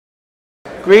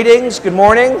Greetings, good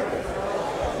morning.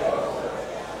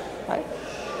 Hi.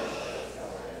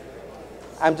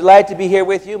 I'm delighted to be here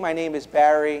with you. My name is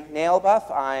Barry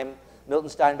Nalebuff. I'm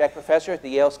Milton Steinbeck Professor at the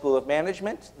Yale School of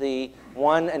Management. The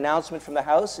one announcement from the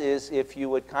House is if you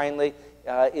would kindly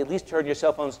at least turn your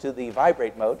cell phones to the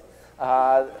vibrate mode.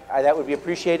 That would be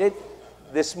appreciated.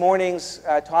 This morning's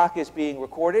talk is being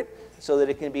recorded so that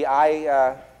it can be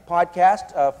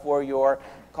podcast for your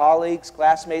colleagues,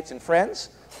 classmates, and friends.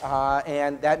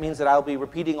 And that means that I'll be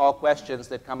repeating all questions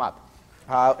that come up.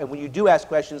 And when you do ask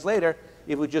questions later,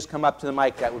 if it would just come up to the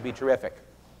mic, that would be terrific.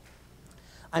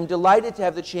 I'm delighted to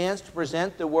have the chance to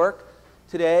present the work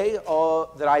today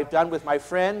that I've done with my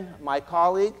friend, my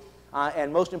colleague,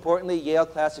 and most importantly, Yale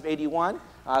Class of '81,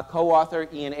 co-author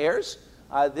Ian Ayres.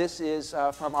 This is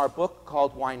from our book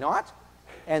called Why Not?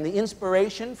 And the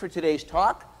inspiration for today's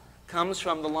talk comes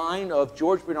from the line of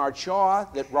George Bernard Shaw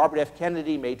that Robert F.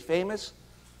 Kennedy made famous.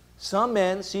 Some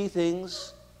men see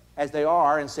things as they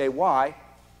are and say, why?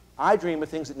 I dream of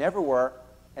things that never were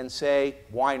and say,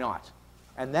 why not?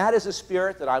 And that is a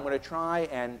spirit that I'm going to try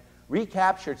and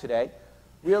recapture today,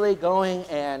 really going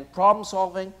and problem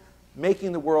solving,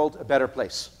 making the world a better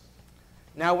place.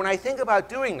 Now, when I think about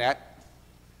doing that,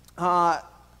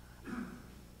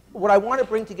 what I want to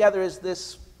bring together is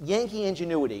this Yankee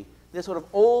ingenuity, this sort of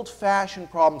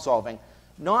old-fashioned problem solving.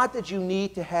 Not that you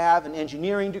need to have an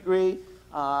engineering degree.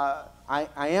 I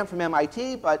am from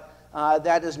MIT, but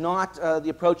that is not the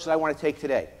approach that I want to take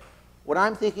today. What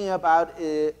I'm thinking about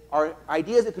are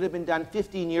ideas that could have been done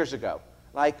 15 years ago,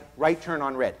 like right turn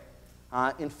on red.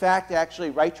 In fact, actually,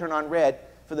 right turn on red,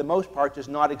 for the most part, does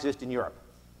not exist in Europe.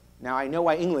 Now, I know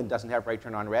why England doesn't have right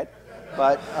turn on red,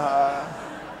 but...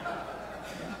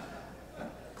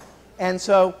 and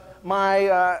so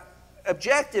my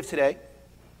objective today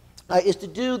is to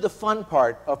do the fun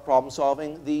part of problem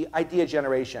solving, the idea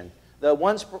generation, the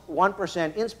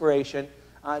 1% inspiration,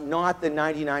 not the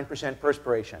 99%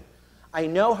 perspiration. I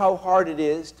know how hard it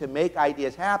is to make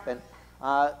ideas happen.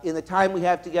 In the time we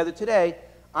have together today,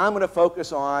 I'm going to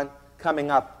focus on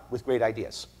coming up with great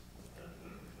ideas.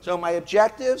 So my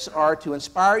objectives are to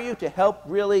inspire you, to help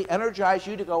really energize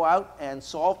you to go out and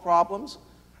solve problems,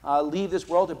 leave this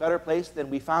world a better place than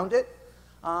we found it.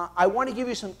 I want to give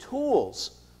you some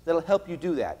tools that'll help you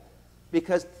do that.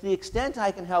 Because to the extent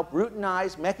I can help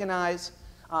routinize, mechanize,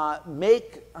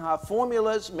 make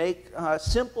formulas, make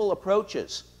simple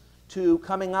approaches to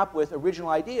coming up with original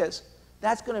ideas,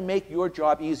 that's going to make your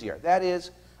job easier. That is,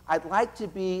 I'd like to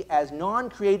be as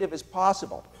non-creative as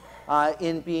possible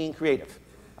in being creative.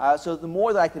 So the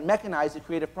more that I can mechanize the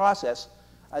creative process,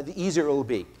 the easier it will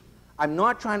be. I'm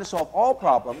not trying to solve all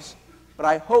problems, but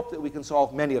I hope that we can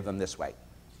solve many of them this way.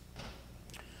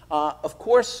 Of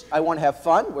course, I want to have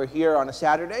fun. We're here on a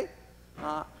Saturday.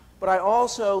 But I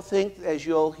also think, as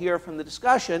you'll hear from the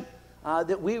discussion,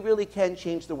 that we really can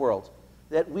change the world.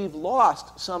 That we've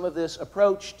lost some of this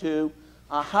approach to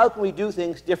how can we do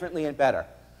things differently and better.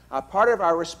 Part of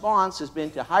our response has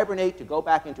been to hibernate, to go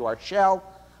back into our shell.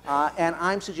 And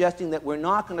I'm suggesting that we're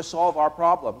not going to solve our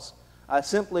problems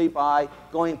simply by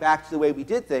going back to the way we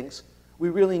did things. We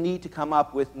really need to come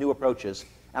up with new approaches.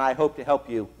 And I hope to help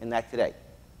you in that today.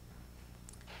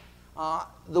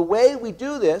 The way we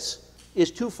do this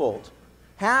is twofold.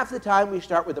 Half the time we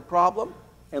start with a problem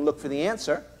and look for the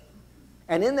answer.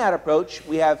 And in that approach,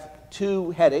 we have two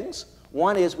headings.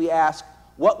 One is we ask,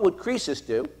 what would Croesus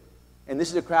do? And this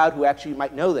is a crowd who actually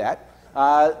might know that.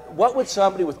 What would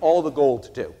somebody with all the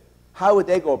gold do? How would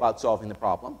they go about solving the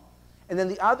problem? And then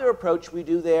the other approach we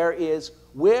do there is,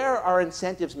 where are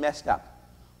incentives messed up?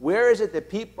 Where is it that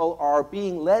people are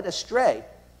being led astray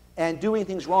and doing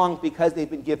things wrong because they've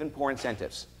been given poor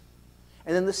incentives?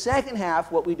 And then the second half,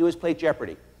 what we do is play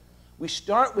Jeopardy. We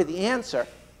start with the answer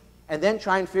and then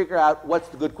try and figure out what's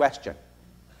the good question.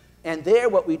 And there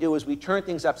what we do is we turn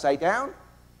things upside down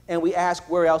and we ask,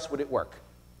 where else would it work?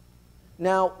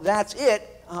 Now, that's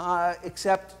it,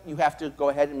 except you have to go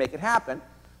ahead and make it happen.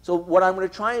 So what I'm going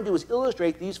to try and do is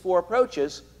illustrate these four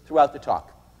approaches throughout the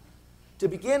talk. To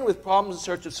begin with problems in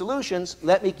search of solutions,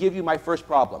 let me give you my first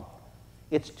problem.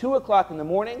 It's 2 o'clock in the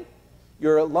morning.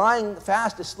 You're lying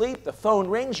fast asleep. The phone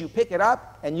rings. You pick it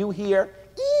up, and you hear,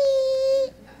 ee!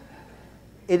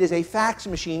 It is a fax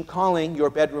machine calling your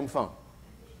bedroom phone.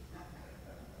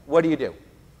 What do you do?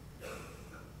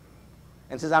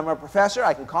 And since I'm a professor,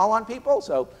 I can call on people.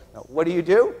 So what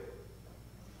do?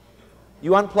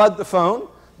 You unplug the phone.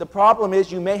 The problem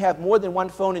is you may have more than one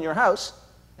phone in your house,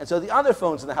 and so the other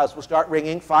phones in the house will start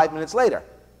ringing 5 minutes later.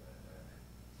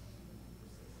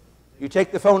 You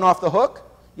take the phone off the hook.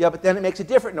 Yeah, but then it makes a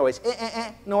different noise.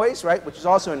 Noise, right, which is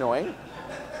also annoying.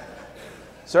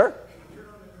 Sir? Turn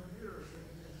on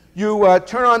You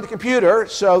turn on the computer,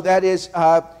 so that is,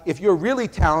 if you're really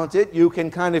talented, you can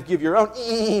kind of give your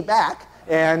own back,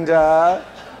 and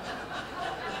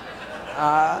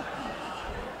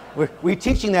we're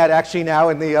teaching that actually now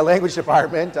in the language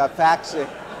department, faxing.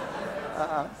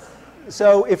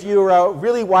 So if you're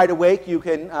really wide awake, you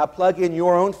can plug in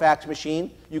your own fax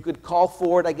machine. You could call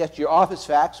forward, I guess, to your office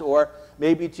fax, or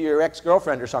maybe to your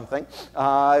ex-girlfriend or something,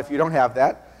 if you don't have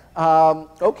that.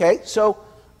 Okay, so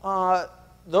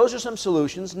those are some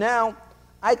solutions. Now,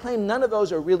 I claim none of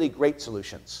those are really great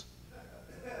solutions.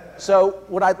 So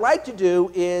what I'd like to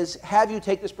do is have you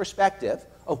take this perspective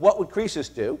of what would Croesus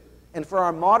do, and for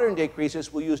our modern day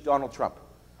Croesus, we'll use Donald Trump.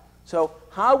 So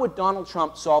how would Donald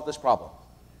Trump solve this problem?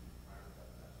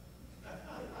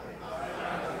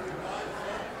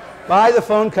 Buy the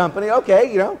phone company,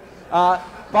 okay, you know.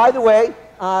 By the way,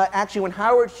 actually when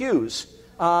Howard Hughes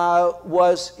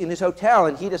was in his hotel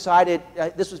and he decided,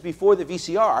 this was before the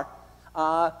VCR,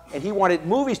 and he wanted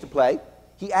movies to play,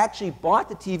 he actually bought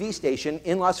the TV station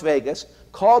in Las Vegas,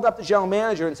 called up the general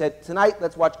manager and said, tonight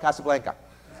let's watch Casablanca.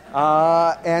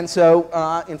 And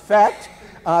so, in fact,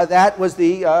 that was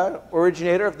the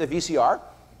originator of the VCR.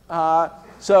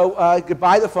 So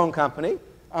goodbye the phone company.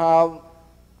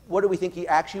 What do we think he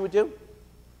actually would do?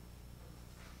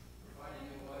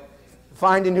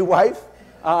 Find a new wife.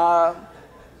 To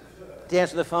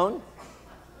answer the phone.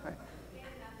 Right.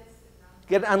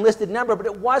 Get an unlisted number, but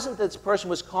it wasn't that this person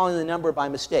was calling the number by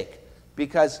mistake,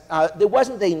 because it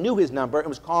wasn't they knew his number and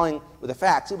was calling with a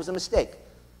fax. It was a mistake.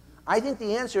 I think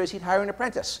the answer is he'd hire an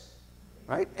apprentice,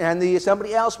 right? And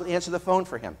somebody else would answer the phone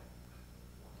for him.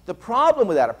 The problem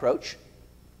with that approach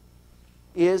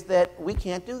is that we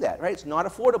can't do that, right? It's not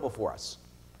affordable for us.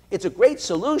 It's a great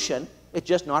solution, it's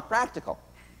just not practical.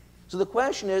 So the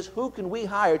question is, who can we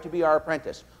hire to be our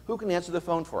apprentice? Who can answer the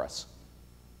phone for us?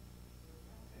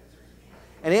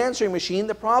 An answering machine.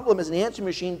 The problem is an answering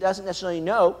machine doesn't necessarily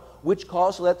know which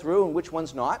calls to let through and which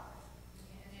ones not.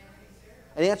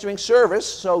 An answering service,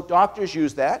 so doctors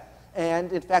use that.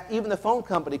 And in fact, even the phone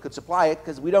company could supply it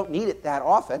because we don't need it that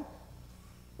often.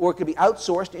 Or it could be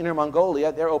outsourced to Inner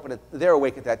Mongolia. They're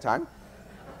awake at that time.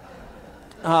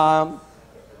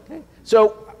 Okay.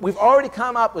 So we've already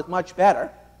come up with much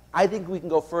better. I think we can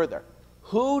go further.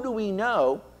 Who do we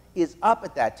know is up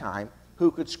at that time who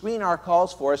could screen our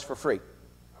calls for us for free?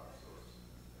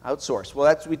 Outsource. Well,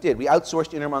 that's what we did. We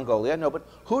outsourced Inner Mongolia. No, but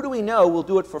who do we know will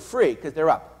do it for free because they're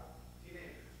up?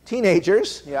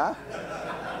 Teenagers, yeah.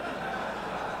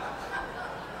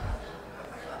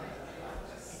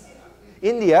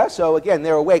 India, so again,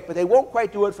 they're awake, but they won't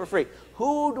quite do it for free.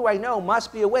 Who do I know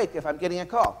must be awake if I'm getting a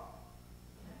call?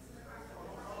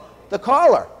 The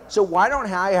caller. So why don't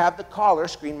I have the caller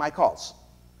screen my calls?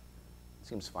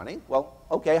 Seems funny. Well,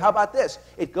 okay, how about this?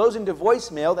 It goes into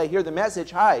voicemail, they hear the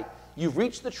message, hi, you've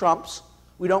reached the Trumps,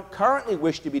 we don't currently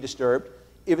wish to be disturbed.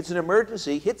 If it's an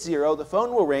emergency, hit 0, the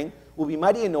phone will ring, we'll be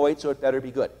mighty annoyed, so it better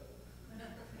be good.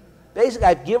 Basically,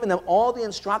 I've given them all the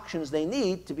instructions they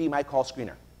need to be my call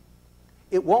screener.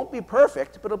 It won't be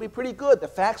perfect, but it'll be pretty good. The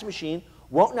fax machine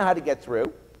won't know how to get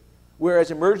through, whereas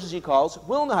emergency calls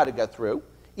will know how to get through.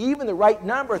 Even the right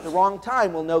number at the wrong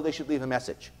time will know they should leave a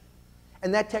message.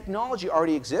 And that technology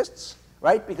already exists,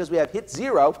 right? Because we have hit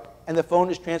 0, and the phone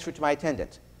is transferred to my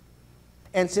attendant.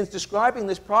 And since describing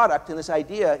this product and this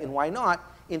idea in Why Not,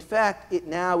 in fact, it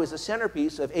now is a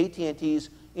centerpiece of AT&T's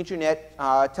internet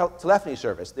telephony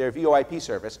service, their VoIP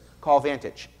service, called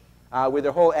Vantage. Where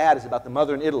their whole ad is about the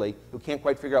mother in Italy who can't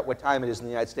quite figure out what time it is in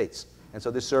the United States. And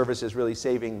so this service is really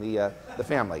saving the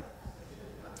family.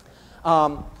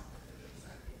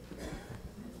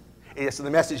 Yeah, so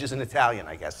the message is in Italian,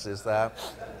 I guess.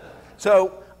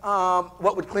 So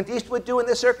what would Clint Eastwood do in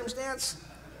this circumstance?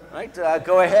 Right?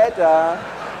 Go ahead.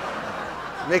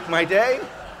 Make my day.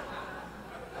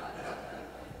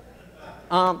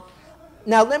 Now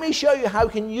let me show you how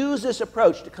we can use this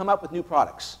approach to come up with new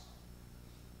products.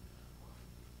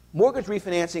 Mortgage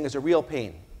refinancing is a real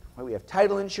pain. We have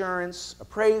title insurance,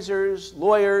 appraisers,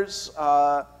 lawyers.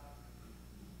 How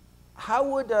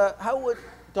would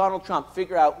Donald Trump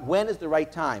figure out when is the right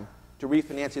time to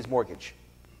refinance his mortgage?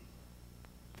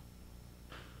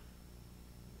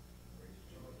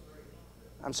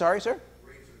 I'm sorry, sir?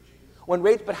 When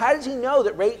rates, but how does he know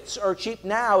that rates are cheap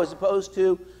now as opposed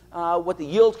to what the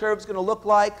yield curve is going to look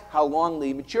like, how long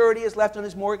the maturity is left on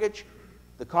his mortgage,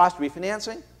 the cost of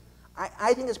refinancing?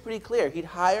 I think it's pretty clear. He'd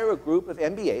hire a group of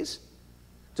MBAs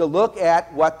to look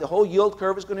at what the whole yield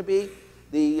curve is going to be,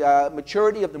 the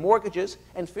maturity of the mortgages,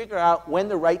 and figure out when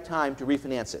the right time to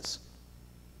refinance is.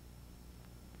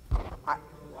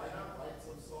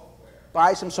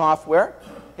 Buy some software.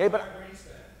 Okay, but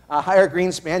hire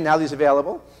Greenspan, now that he's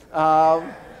available.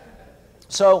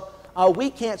 So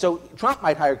Trump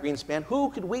might hire Greenspan.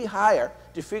 Who could we hire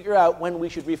to figure out when we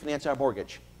should refinance our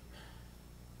mortgage?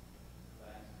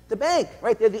 The bank,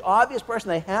 right? They're the obvious person.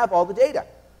 They have all the data.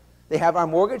 They have our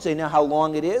mortgage. They know how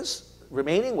long it is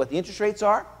remaining, what the interest rates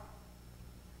are.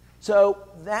 So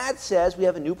that says we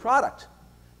have a new product,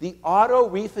 the auto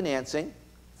refinancing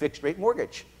fixed rate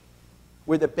mortgage,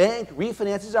 where the bank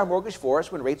refinances our mortgage for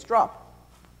us when rates drop.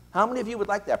 How many of you would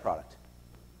like that product?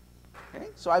 Okay,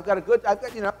 so I've got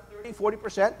 30,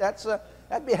 40%.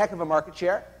 That'd be a heck of a market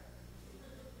share.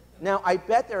 Now, I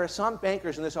bet there are some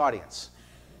bankers in this audience,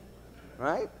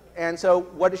 right? And so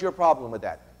what is your problem with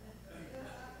that?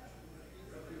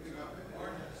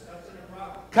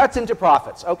 Cuts into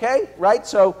profits, okay? Right?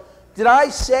 So did I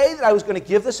say that I was going to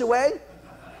give this away?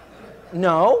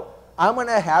 No. I'm going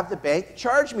to have the bank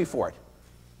charge me for it.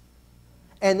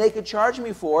 And they could charge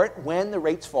me for it when the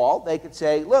rates fall. They could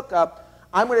say, look,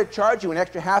 I'm going to charge you an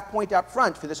extra half point up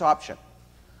front for this option.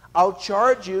 I'll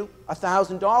charge you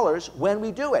 $1,000 when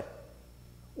we do it.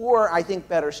 Or, I think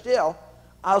better still,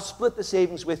 I'll split the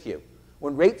savings with you.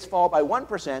 When rates fall by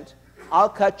 1%, I'll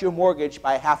cut your mortgage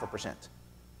by 0.5%.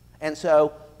 And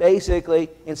so, basically,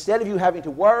 instead of you having to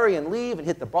worry and leave and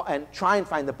and try and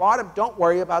find the bottom, don't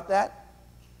worry about that.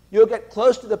 You'll get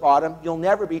close to the bottom. You'll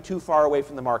never be too far away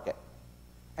from the market.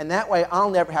 And that way,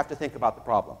 I'll never have to think about the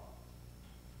problem.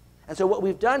 And so what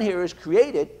we've done here is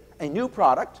created a new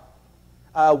product,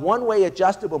 a one-way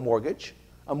adjustable mortgage,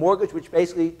 a mortgage which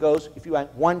basically goes, if you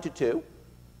want, 1 to 2.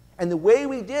 And the way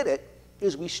we did it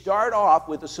is we start off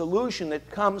with a solution that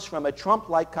comes from a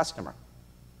Trump-like customer,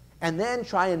 and then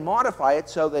try and modify it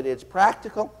so that it's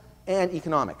practical and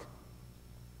economic.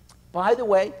 By the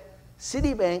way,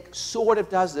 Citibank sort of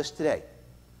does this today,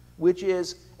 which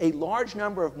is a large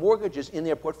number of mortgages in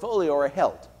their portfolio are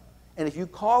held. And if you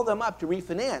call them up to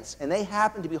refinance and they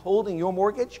happen to be holding your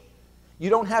mortgage, you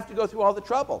don't have to go through all the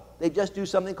trouble. They just do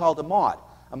something called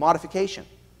a modification.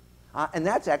 And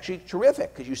that's actually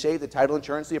terrific because you save the title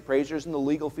insurance, the appraisers, and the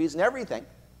legal fees and everything.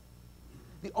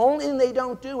 The only thing they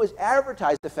don't do is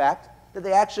advertise the fact that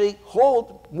they actually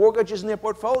hold mortgages in their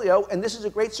portfolio, and this is a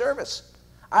great service.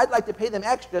 I'd like to pay them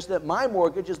extra so that my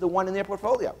mortgage is the one in their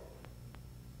portfolio.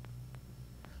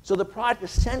 So the product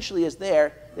essentially is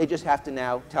there. They just have to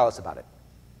now tell us about it.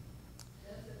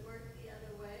 Does it work the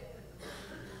other way when the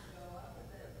mortgages go up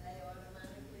that they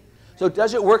automatically? So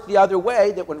does it work the other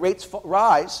way that when rates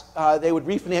rise, they would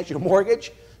refinance your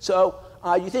mortgage? So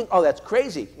you think, oh, that's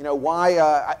crazy. You know, why?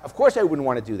 Of course I wouldn't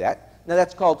want to do that. Now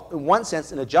that's called, in one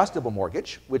sense, an adjustable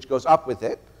mortgage, which goes up with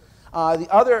it. The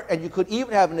other, and you could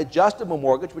even have an adjustable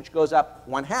mortgage, which goes up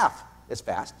 1/2 as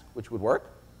fast, which would work.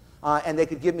 And they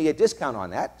could give me a discount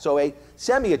on that, so a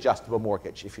semi-adjustable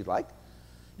mortgage, if you'd like.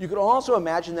 You could also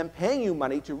imagine them paying you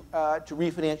money to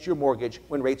refinance your mortgage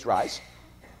when rates rise,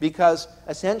 because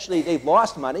essentially they've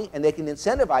lost money and they can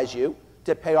incentivize you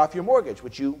to pay off your mortgage,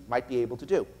 which you might be able to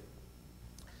do.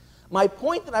 My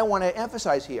point that I want to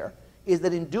emphasize here is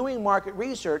that in doing market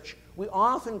research, we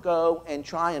often go and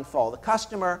try and follow the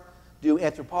customer, do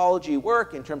anthropology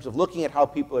work in terms of looking at how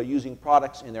people are using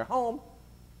products in their home.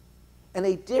 And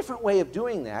a different way of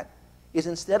doing that is,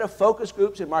 instead of focus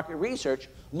groups and market research,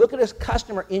 look at this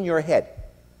customer in your head.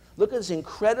 Look at this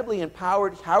incredibly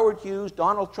empowered Howard Hughes,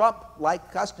 Donald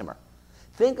Trump-like customer.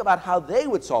 Think about how they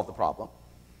would solve the problem,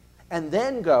 and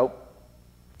then go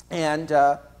and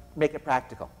make it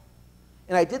practical.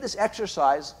 And I did this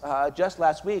exercise just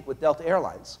last week with Delta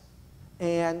Airlines.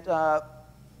 And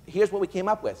here's what we came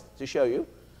up with to show you.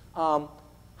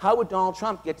 How would Donald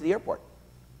Trump get to the airport?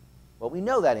 Well, we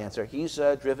know that answer. He's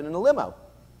driven in a limo.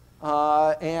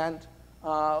 And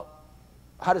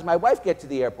how does my wife get to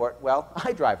the airport? Well,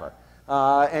 I drive her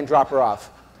and drop her off.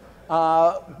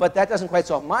 But that doesn't quite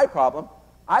solve my problem.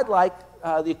 I'd like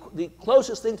the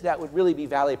closest thing to that would really be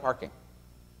valet parking,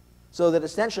 so that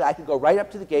essentially I could go right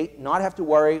up to the gate, not have to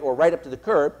worry, or right up to the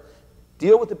curb,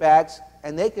 deal with the bags,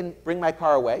 and they can bring my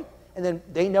car away, and then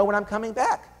they know when I'm coming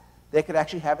back. They could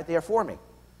actually have it there for me.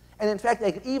 And in fact,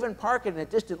 they could even park it in a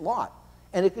distant lot,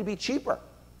 and it could be cheaper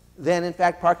than, in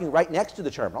fact, parking right next to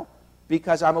the terminal,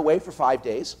 because I'm away for 5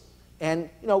 days. And,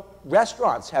 you know,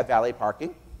 restaurants have valet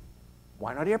parking.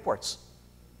 Why not airports?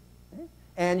 Okay?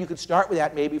 And you could start with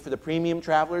that maybe for the premium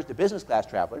travelers, the business class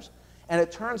travelers. And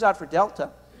it turns out for Delta,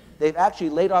 they've actually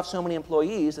laid off so many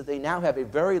employees that they now have a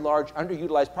very large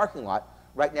underutilized parking lot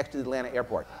right next to the Atlanta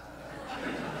airport.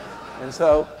 And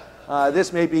so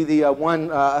this may be the one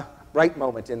bright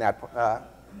moment in that.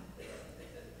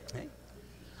 Okay.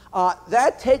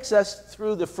 That takes us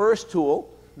through the first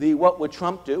tool, the what would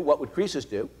Trump do, what would Croesus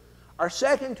do. Our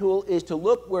second tool is to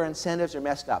look where incentives are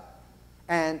messed up.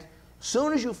 And as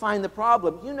soon as you find the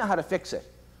problem, you know how to fix it.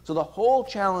 So the whole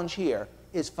challenge here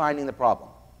is finding the problem.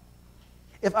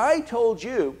 If I told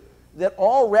you that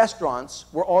all restaurants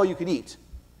were all you could eat,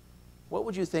 what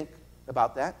would you think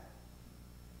about that?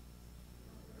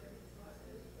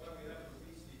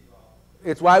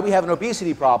 It's why we have an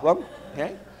obesity problem.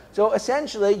 Okay? So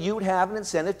essentially, you would have an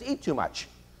incentive to eat too much.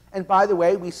 And by the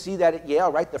way, we see that at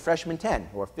Yale, right? The freshman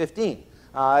 10 or 15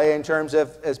 in terms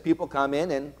of as people come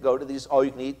in and go to these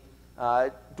all-you-can-eat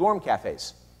dorm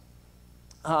cafes.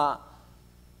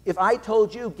 If I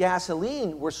told you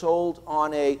gasoline were sold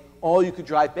on a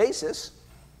all-you-could-drive basis,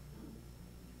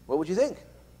 what would you think?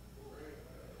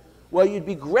 Well, you'd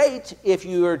be great if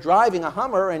you were driving a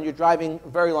Hummer and you're driving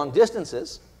very long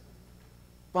distances.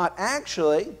 But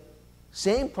actually,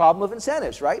 same problem of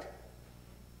incentives, right?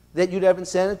 That you'd have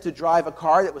incentive to drive a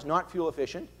car that was not fuel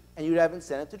efficient, and you'd have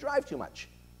incentive to drive too much.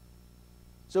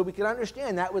 So we can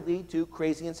understand that would lead to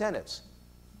crazy incentives.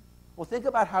 Well, think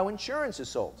about how insurance is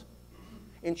sold.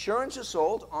 Insurance is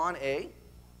sold on a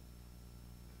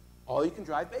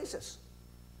all-you-can-drive basis.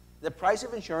 The price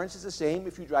of insurance is the same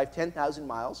if you drive 10,000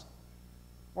 miles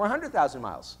or 100,000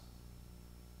 miles.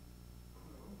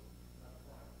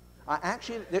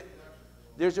 Actually,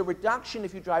 there's a reduction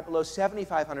if you drive below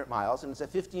 7,500 miles, and it's a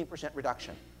 15%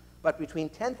 reduction. But between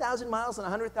 10,000 miles and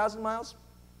 100,000 miles,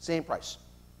 same price.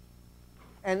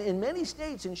 And in many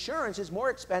states, insurance is more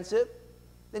expensive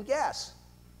than gas.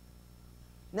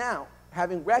 Now,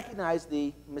 having recognized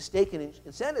the mistaken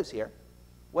incentives here,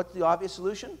 what's the obvious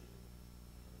solution?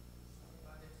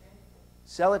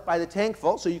 Sell it by the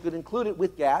tankful, so you could include it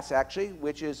with gas, actually,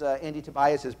 which is Andy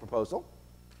Tobias's proposal.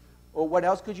 Or what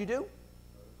else could you do?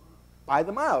 By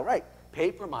the mile, right.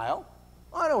 Pay per mile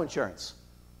auto insurance.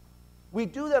 We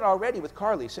do that already with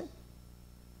car leasing.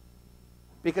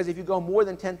 Because if you go more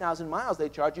than 10,000 miles, they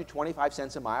charge you 25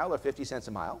 cents a mile or 50 cents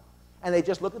a mile. And they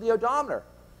just look at the odometer.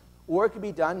 Or it could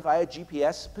be done via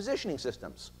GPS positioning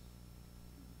systems.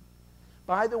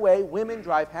 By the way, women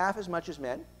drive half as much as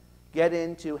men, get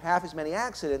into half as many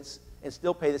accidents, and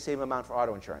still pay the same amount for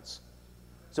auto insurance.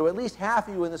 So at least half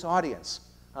of you in this audience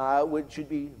should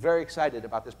be very excited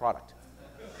about this product.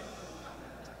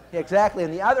 Exactly,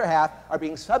 and the other half are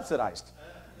being subsidized.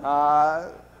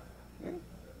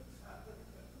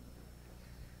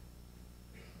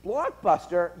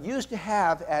 Blockbuster used to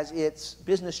have as its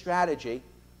business strategy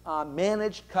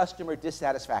managed customer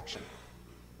dissatisfaction.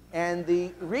 And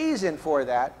the reason for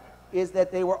that is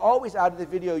that they were always out of the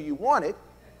video you wanted.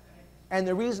 And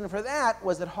the reason for that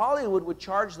was that Hollywood would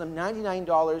charge them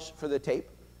 $99 for the tape.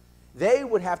 They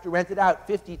would have to rent it out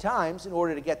 50 times in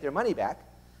order to get their money back.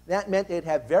 That meant they'd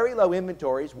have very low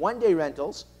inventories, one-day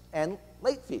rentals, and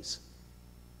late fees.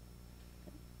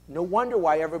 No wonder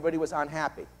why everybody was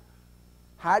unhappy.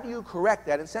 How do you correct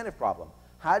that incentive problem?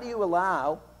 How do you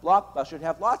allow Blockbuster to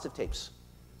have lots of tapes?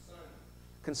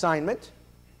 Consignment.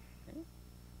 Okay.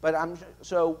 But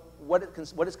so what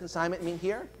does consignment mean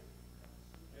here?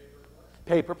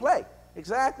 Pay per play.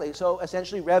 Exactly. So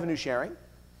essentially revenue sharing.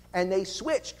 And they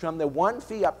switched from the one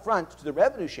fee up front to the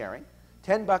revenue sharing,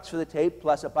 $10 for the tape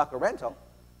plus $1 a rental.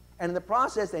 And in the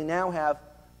process, they now have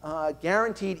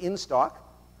guaranteed in-stock,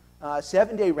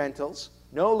 7-day rentals,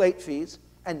 no late fees,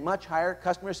 and much higher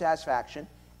customer satisfaction,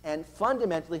 and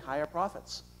fundamentally higher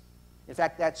profits. In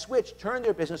fact, that switch turned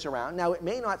their business around. Now, it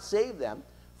may not save them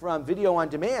from video on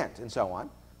demand and so on,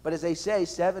 but as they say,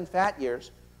 7 fat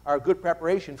years are a good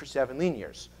preparation for 7 lean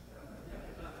years.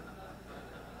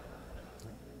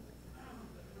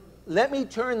 Let me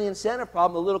turn the incentive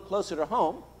problem a little closer to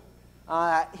home.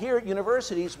 Here at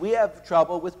universities, we have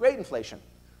trouble with grade inflation.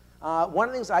 One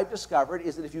of the things I've discovered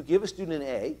is that if you give a student an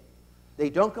A, they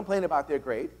don't complain about their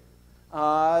grade,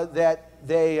 that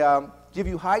they give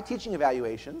you high teaching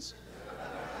evaluations,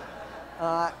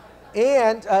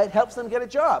 and it helps them get a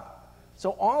job.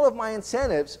 So all of my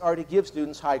incentives are to give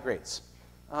students high grades.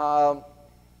 And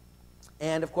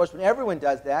of course, when everyone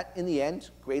does that, in the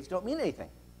end, grades don't mean anything.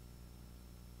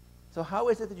 So how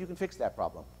is it that you can fix that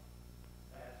problem?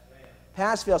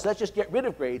 Pass-fail. So let's just get rid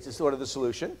of grades is sort of the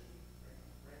solution.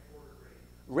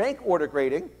 Rank order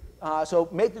grading. So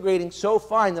make the grading so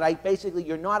fine that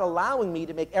you're not allowing me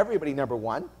to make everybody number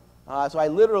 1. So I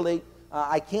literally,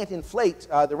 I can't inflate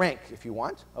the rank if you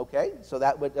want. Okay, so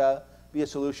that would be a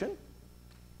solution.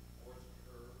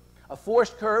 A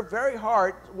forced curve, very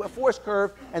hard. A forced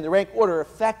curve and the rank order are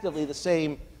effectively the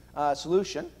same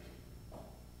solution.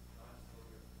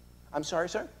 I'm sorry,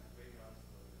 sir?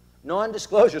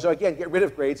 Non-disclosure. So again, get rid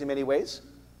of grades in many ways.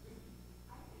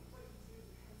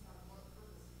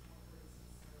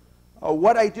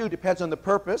 What I do depends on the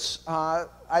purpose.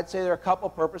 I'd say there are a couple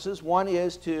purposes. One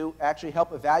is to actually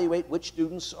help evaluate which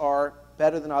students are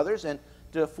better than others and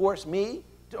to force me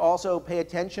to also pay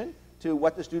attention to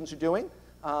what the students are doing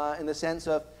in the sense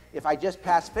of if I just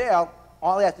pass-fail,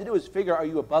 all I have to do is figure, are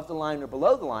you above the line or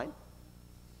below the line?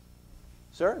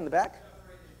 Sir, in the back?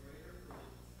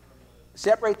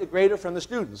 Separate the grader from the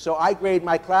students. So I grade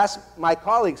my class, my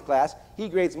colleague's class, he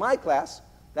grades my class.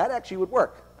 That actually would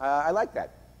work. I like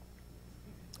that.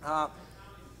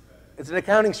 It's an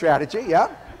accounting strategy, yeah.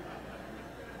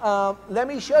 Let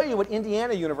me show you what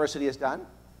Indiana University has done.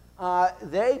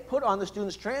 They put on the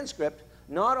student's transcript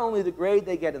not only the grade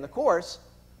they get in the course,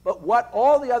 but what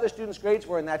all the other students' grades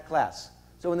were in that class.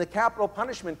 So in the capital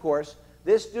punishment course,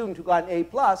 this student who got an A+,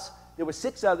 there were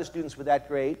 6 other students with that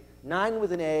grade, 9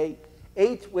 with an A,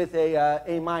 8 with a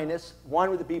A-, 1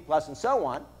 with a B+, and so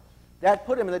on. That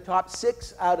put him in the top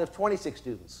 6 out of 26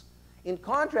 students. In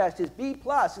contrast, his B+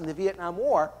 in the Vietnam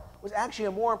War was actually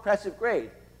a more impressive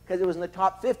grade because it was in the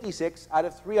top 56 out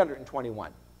of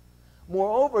 321.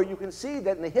 Moreover, you can see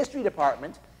that in the history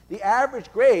department, the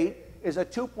average grade is a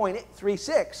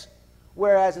 2.36,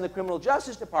 whereas in the criminal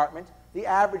justice department, the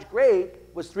average grade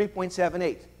was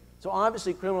 3.78. So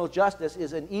obviously, criminal justice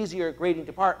is an easier grading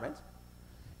department.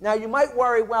 Now, you might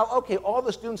worry, well, okay, all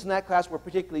the students in that class were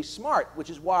particularly smart,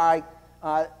 which is why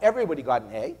everybody got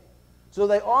an A. So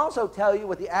they also tell you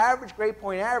what the average grade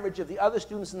point average of the other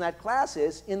students in that class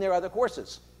is in their other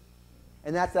courses.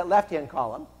 And that's that left-hand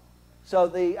column. So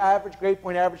the average grade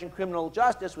point average in criminal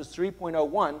justice was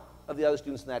 3.01 of the other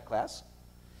students in that class.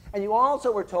 And you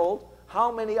also were told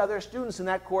how many other students in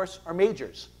that course are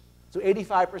majors. So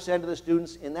 85% of the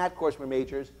students in that course were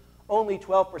majors, only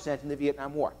 12% in the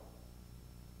Vietnam War.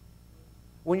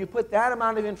 When you put that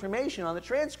amount of information on the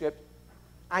transcript,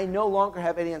 I no longer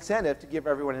have any incentive to give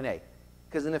everyone an A.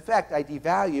 Because in effect, I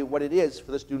devalue what it is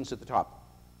for the students at the top.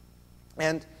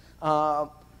 And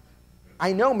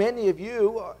I know many of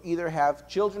you either have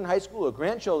children in high school or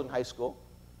grandchildren in high school.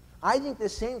 I think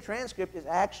this same transcript is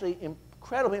actually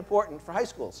incredibly important for high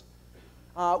schools,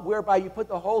 whereby you put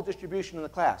the whole distribution in the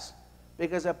class.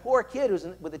 Because a poor kid who's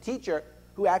with a teacher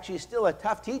who actually is still a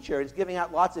tough teacher, is giving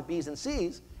out lots of B's and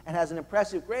C's, and has an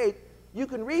impressive grade, you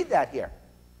can read that here.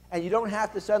 And you don't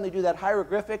have to suddenly do that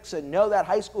hieroglyphics and know that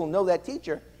high school, know that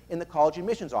teacher in the college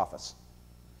admissions office.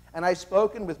 And I've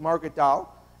spoken with Margaret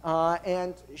Dahl,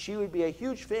 and she would be a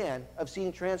huge fan of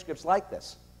seeing transcripts like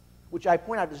this, which I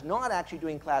point out is not actually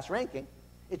doing class ranking.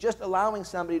 It's just allowing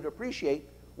somebody to appreciate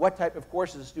what type of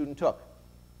courses a student took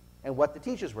and what the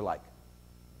teachers were like.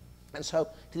 And so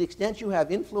to the extent you have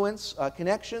influence,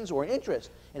 connections, or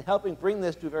interest in helping bring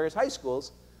this to various high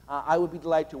schools, I would be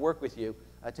delighted to work with you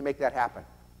to make that happen.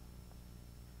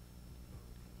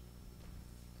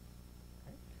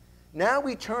 Now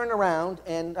we turn around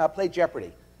and play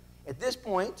Jeopardy. At this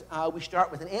point, we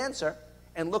start with an answer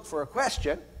and look for a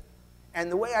question. And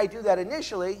the way I do that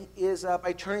initially is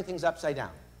by turning things upside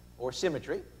down, or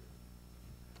symmetry.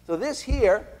 So this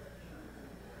here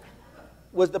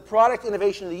was the product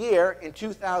innovation of the year in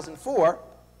 2004.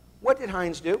 What did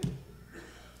Heinz do?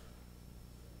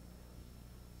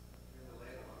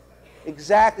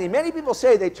 Exactly. Many people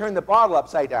say they turned the bottle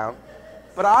upside down,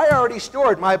 but I already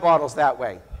stored my bottles that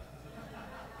way.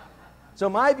 So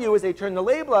my view is they turned the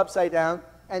label upside down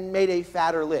and made a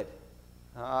fatter lid.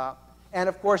 And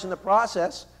of course, in the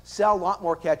process, sell a lot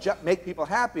more ketchup, make people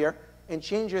happier, and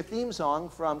change your theme song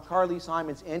from Carly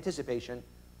Simon's Anticipation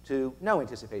to No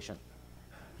Anticipation.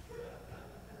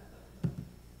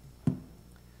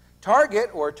 Target,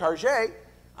 or Target,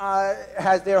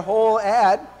 has their whole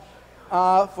ad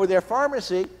for their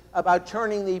pharmacy about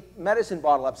turning the medicine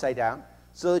bottle upside down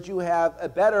so that you have a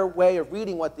better way of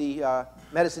reading what the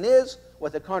medicine is,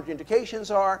 what the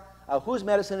contraindications are, whose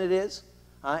medicine it is,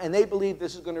 and they believe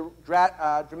this is going to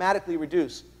dramatically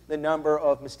reduce the number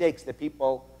of mistakes that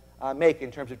people make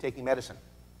in terms of taking medicine.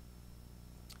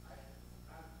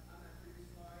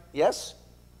 Yes?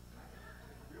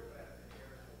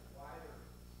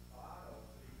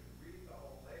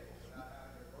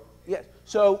 Yes.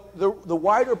 So the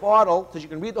wider bottle, because you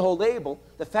can read the whole label,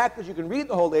 the fact that you can read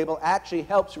the whole label actually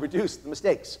helps reduce the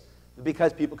mistakes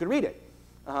because people can read it.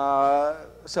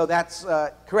 So that's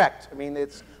correct. I mean,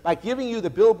 it's by giving you the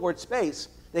billboard space,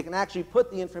 they can actually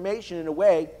put the information in a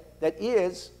way that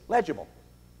is legible.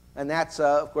 And that's,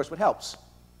 of course, what helps.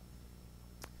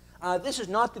 This is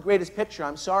not the greatest picture.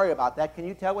 I'm sorry about that. Can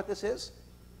you tell what this is?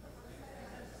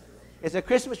 It's a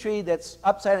Christmas tree that's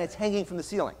upside down. It's hanging from the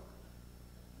ceiling,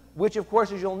 which, of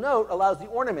course, as you'll note, allows the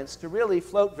ornaments to really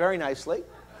float very nicely.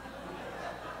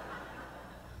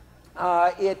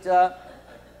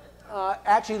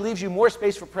 actually leaves you more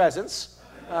space for presents.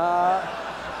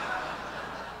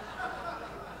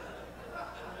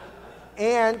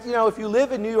 And, you know, if you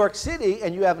live in New York City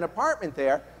and you have an apartment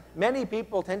there, many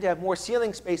people tend to have more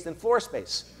ceiling space than floor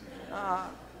space.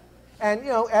 And, you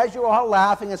know, as you're all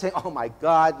laughing and saying, oh my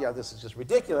God, you know, this is just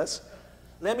ridiculous,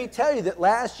 let me tell you that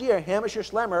last year, Hamisher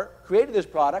Schlemmer created this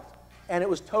product, and it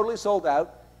was totally sold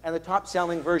out, and the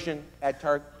top-selling version at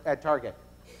Target.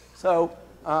 So,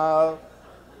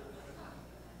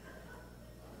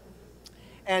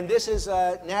 and this is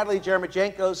Natalie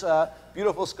Jeremijenko's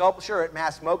beautiful sculpture at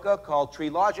Mass MoCA called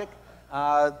Tree Logic,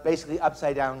 basically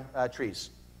upside-down trees.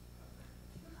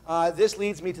 This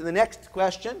leads me to the next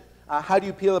question. How do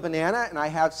you peel a banana? And I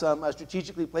have some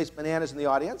strategically placed bananas in the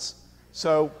audience.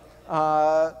 So,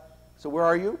 so where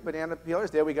are you, banana peelers?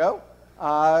 There we go.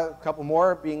 A couple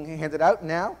more being handed out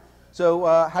now. So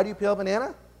how do you peel a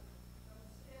banana?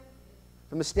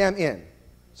 From the stem in.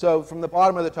 So from the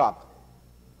bottom or the top?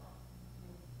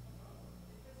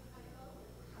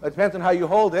 It depends on how you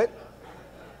hold it.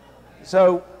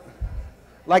 So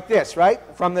like this, right?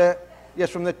 From the, yes,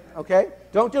 from the, okay?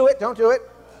 Don't do it, don't do it.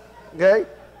 Okay?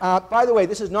 By the way,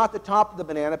 this is not the top of the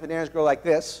banana. Bananas grow like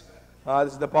this.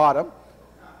 This is the bottom.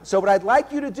 So what I'd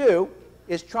like you to do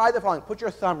is try the following. Put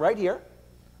your thumb right here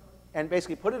and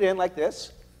basically put it in like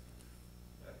this.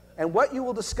 And what you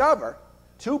will discover,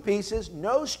 2 pieces,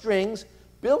 no strings,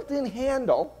 built-in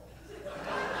handle.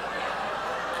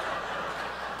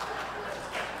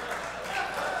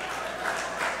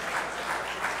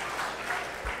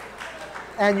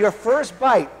 And your first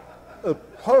bite is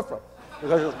perfect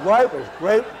because it's ripe, it's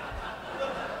great.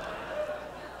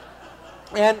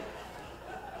 And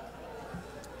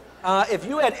if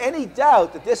you had any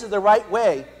doubt that this is the right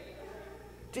way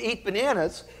to eat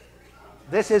bananas,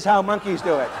 this is how monkeys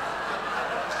do it.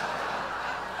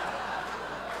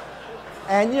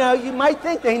 And you know, you might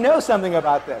think they know something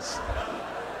about this.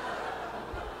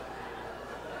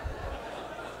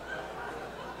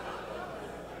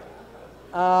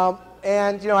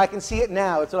 And you know, I can see it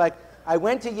now. It's like, I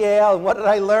went to Yale, and what did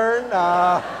I learn?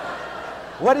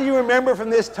 What do you remember from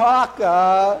this talk?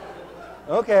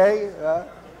 Okay.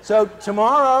 So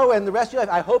tomorrow and the rest of your life,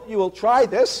 I hope you will try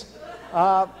this.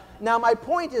 Now, my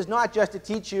point is not just to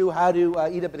teach you how to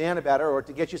eat a banana better or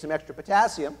to get you some extra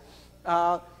potassium.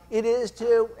 It is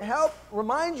to help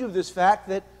remind you of this fact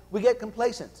that we get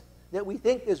complacent, that we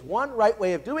think there's one right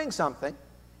way of doing something,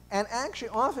 and actually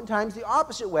oftentimes the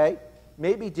opposite way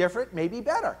may be different, may be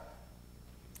better.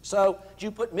 So do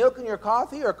you put milk in your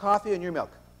coffee or coffee in your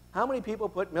milk? How many people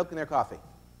put milk in their coffee?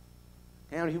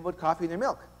 How many people put coffee in their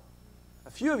milk? A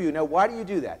few of you. Now, why do you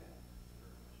do that?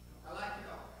 I like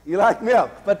milk. You like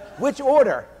milk, but which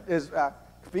order is?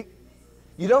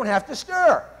 You don't have to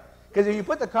stir, because if you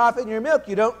put the coffee in your milk,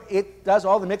 you don't. It does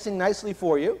all the mixing nicely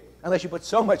for you, unless you put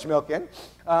so much milk in.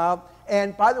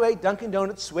 And by the way, Dunkin'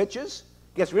 Donuts switches,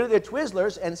 gets rid of their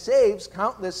Twizzlers, and saves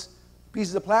countless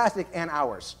pieces of plastic and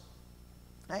hours.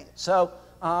 Right? So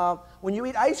when you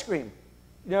eat ice cream,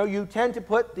 you know, you tend to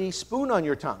put the spoon on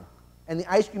your tongue and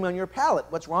the ice cream on your palate.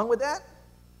 What's wrong with that?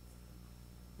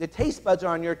 The taste buds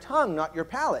are on your tongue, not your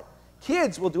palate.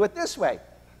 Kids will do it this way.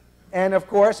 And of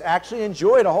course, actually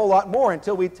enjoy it a whole lot more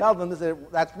until we tell them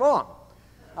that that's wrong.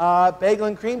 Bagel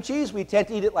and cream cheese, we tend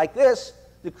to eat it like this.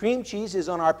 The cream cheese is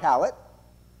on our palate.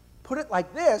 Put it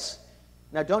like this.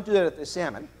 Now, don't do that with the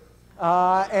salmon.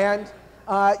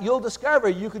 You'll discover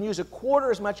you can use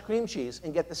 1/4 as much cream cheese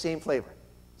and get the same flavor.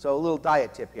 So a little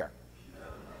diet tip here.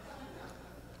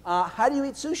 How do you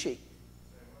eat sushi?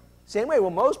 Same way. Well,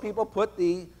 most people put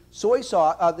the soy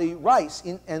sauce, the rice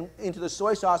into the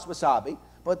soy sauce wasabi,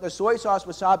 put the soy sauce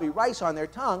wasabi rice on their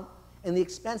tongue and the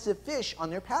expensive fish on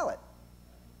their palate.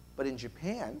 But in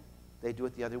Japan, they do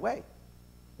it the other way.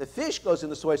 The fish goes in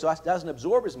the soy sauce, doesn't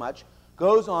absorb as much,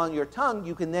 goes on your tongue.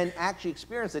 You can then actually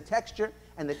experience the texture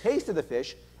and the taste of the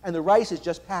fish, and the rice is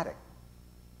just padding.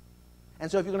 And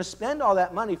so if you're going to spend all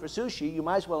that money for sushi, you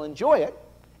might as well enjoy it,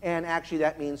 and actually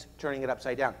that means turning it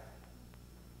upside down.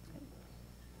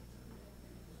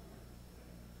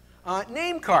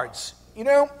 Name cards. You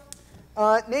know,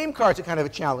 name cards are kind of a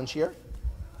challenge here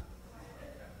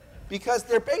because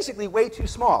they're basically way too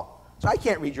small. So I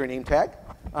can't read your name tag.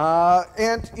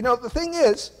 And, you know, the thing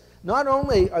is, not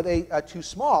only are they too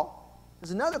small,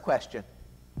 there's another question.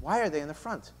 Why are they in the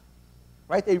front?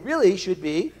 Right? They really should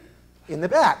be in the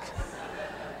back.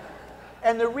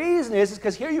 And the reason is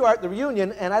because here you are at the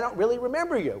reunion, and I don't really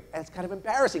remember you. And it's kind of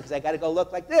embarrassing because I got to go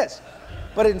look like this.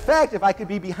 But in fact, if I could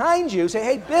be behind you, say,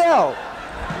 hey, Bill,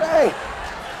 hey.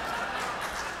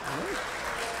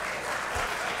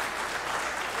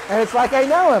 And it's like I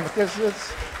know him because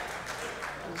it's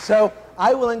So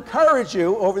I will encourage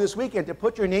you over this weekend to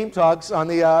put your name tags on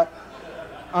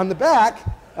the back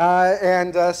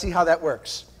and see how that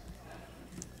works.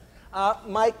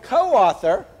 My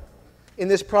co-author in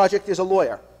this project is a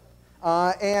lawyer.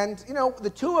 And, you know,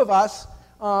 the two of us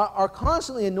are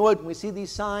constantly annoyed when we see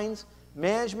these signs.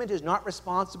 Management is not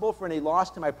responsible for any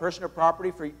loss to my personal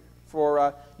property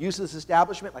for use of this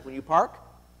establishment, like when you park.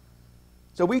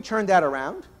 So we turned that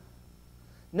around.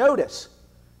 Notice,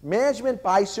 management,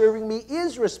 by serving me,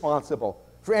 is responsible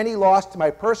for any loss to my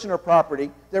personal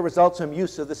property that results from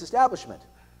use of this establishment.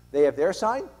 They have their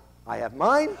sign, I have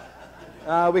mine.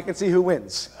 We can see who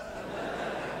wins.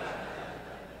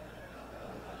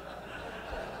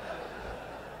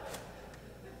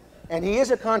 And he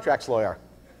is a contracts lawyer.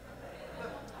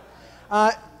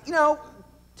 You know,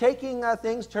 taking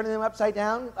things, turning them upside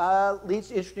down leads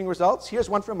to interesting results. Here's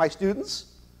one from my students.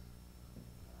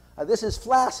 This is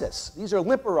Flacis. These are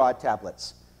Limparod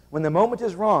tablets. When the moment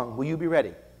is wrong, will you be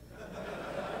ready?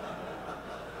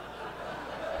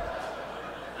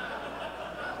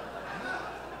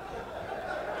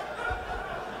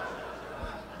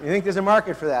 You think there's a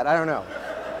market for that? I don't know.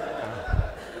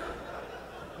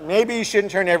 Maybe you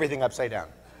shouldn't turn everything upside down.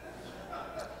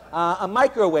 A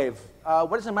microwave.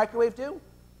 What does a microwave do?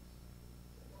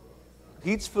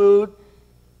 Heats food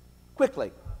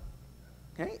quickly.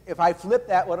 Okay? If I flip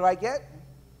that, what do I get?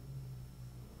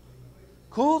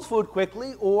 Cools food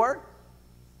quickly or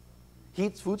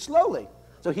heats food slowly.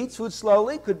 So heats food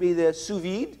slowly could be the sous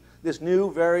vide, this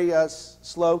new, very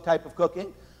slow type of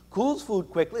cooking. Cools food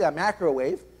quickly, a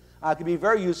microwave, could be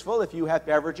very useful if you have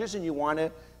beverages and you want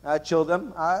to chill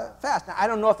them fast. Now, I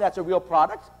don't know if that's a real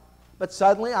product, but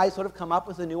suddenly I sort of come up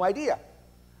with a new idea.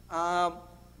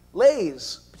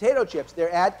 Lay's potato chips,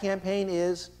 their ad campaign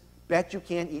is, bet you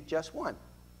can't eat just one.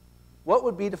 What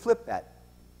would be to flip that?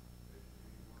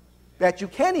 Bet you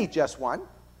can eat just one.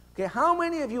 Okay, how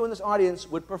many of you in this audience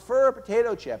would prefer a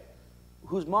potato chip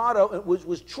whose motto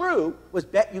was true, was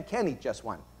bet you can eat just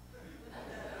one?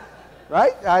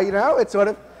 Right? You know, it's sort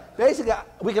of, basically,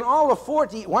 we can all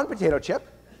afford to eat one potato chip.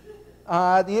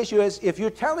 The issue is, if you're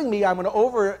telling me I'm going to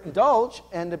overindulge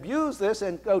and abuse this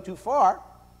and go too far,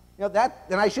 you know,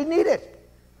 then I shouldn't eat it.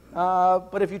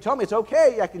 But if you tell me it's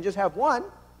okay, I can just have one,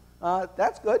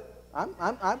 that's good.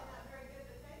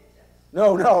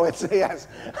 No, it's, yes,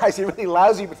 I see really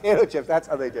lousy potato chips. That's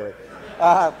how they do it.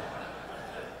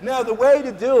 No, the way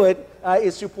to do it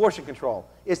is through portion control.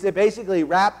 Is to basically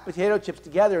wrap potato chips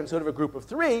together in sort of a group of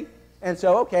three, and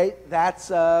so, okay, that's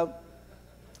sort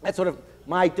of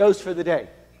my dose for the day.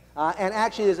 And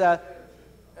actually, there's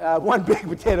one big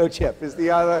potato chip is the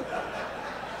other.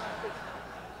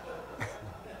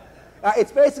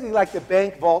 It's basically like the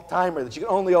bank vault timer that you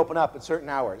can only open up at certain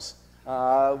hours,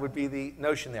 would be the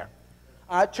notion there.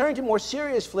 Turning to more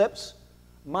serious flips,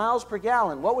 miles per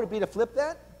gallon. What would it be to flip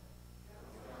that?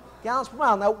 Gallons per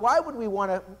mile. Now, why would we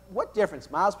want to, what difference?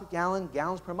 Miles per gallon,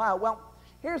 gallons per mile? Well,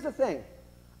 here's the thing.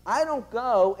 I don't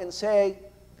go and say,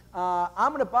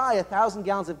 I'm going to buy 1,000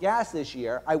 gallons of gas this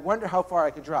year. I wonder how far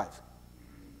I can drive.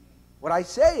 What I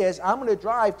say is, I'm going to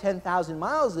drive 10,000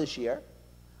 miles this year.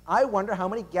 I wonder how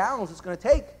many gallons it's going to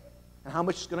take and how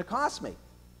much it's going to cost me.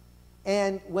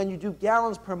 And when you do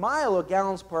gallons per mile or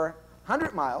gallons per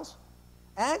 100 miles,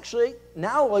 actually,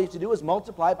 now all you have to do is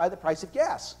multiply by the price of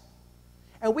gas.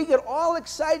 And we get all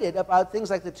excited about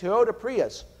things like the Toyota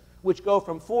Prius, which go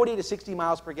from 40 to 60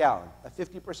 miles per gallon, a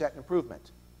 50%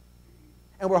 improvement.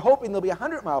 And we're hoping there'll be a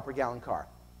 100 mile per gallon car.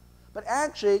 But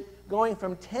actually, going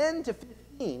from 10 to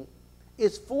 15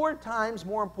 is 4 times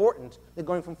more important than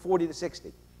going from 40 to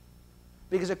 60.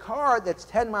 Because a car that's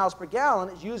 10 miles per gallon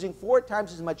is using 4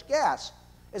 times as much gas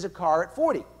as a car at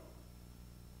 40.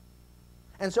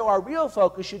 And so our real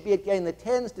focus should be at getting the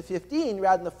 10s to 15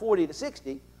 rather than the 40 to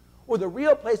 60. Or the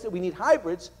real place that we need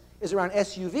hybrids is around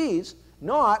SUVs,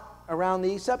 not around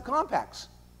the subcompacts.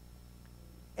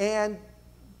 And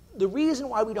the reason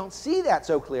why we don't see that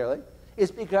so clearly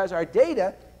is because our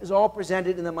data is all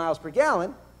presented in the miles per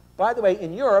gallon. By the way,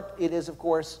 in Europe, it is, of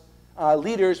course,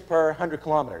 liters per 100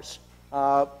 kilometers,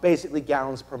 basically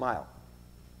gallons per mile.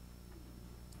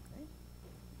 Okay.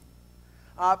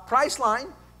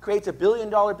 Priceline creates a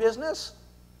billion-dollar business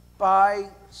by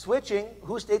switching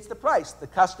who states the price, the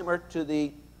customer to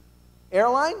the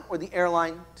airline or the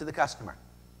airline to the customer.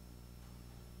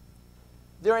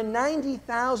 There are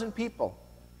 90,000 people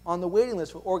on the waiting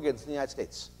list for organs in the United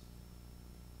States.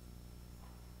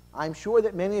 I'm sure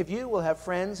that many of you will have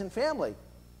friends and family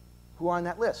who are on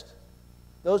that list.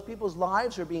 Those people's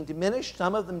lives are being diminished.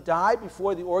 Some of them die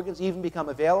before the organs even become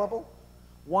available.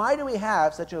 Why do we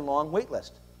have such a long wait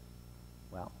list?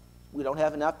 Well, we don't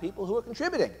have enough people who are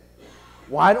contributing.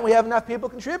 Why don't we have enough people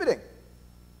contributing?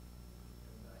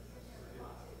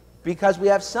 Because we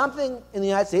have something in the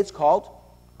United States called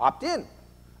opt-in.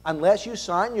 Unless you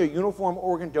sign your uniform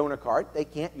organ donor card, they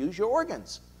can't use your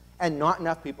organs. And not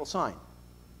enough people sign.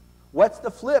 What's the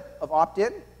flip of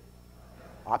opt-in?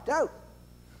 Opt-out.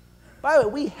 By the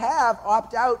way, we have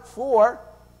opt-out for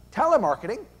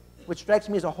telemarketing, which strikes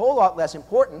me as a whole lot less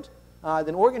important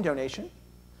than organ donation.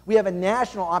 We have a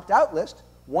national opt-out list.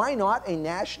 Why not a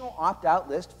national opt-out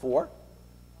list for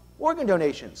organ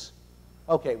donations?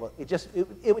 Okay, well,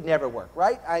 it would never work,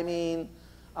 right? I mean,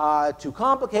 too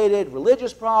complicated,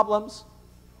 religious problems.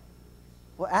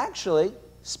 Well, actually,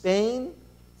 Spain,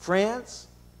 France,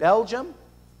 Belgium,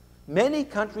 many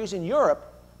countries in Europe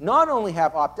not only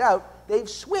have opt-out, they've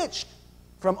switched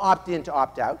from opt-in to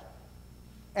opt-out,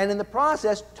 and in the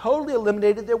process, totally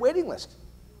eliminated their waiting list.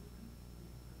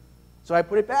 So I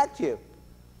put it back to you.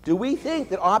 Do we think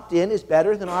that opt-in is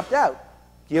better than opt-out,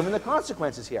 given the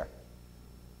consequences here?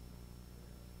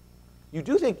 You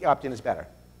do think opt-in is better?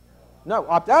 No,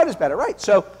 opt-out is better, right.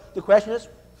 So the question is,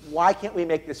 why can't we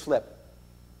make this flip?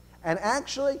 And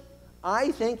actually,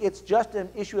 I think it's just an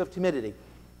issue of timidity,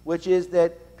 which is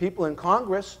that people in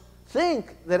Congress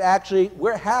think that actually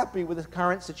we're happy with the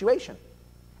current situation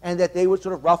and that they would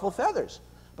sort of ruffle feathers.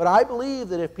 But I believe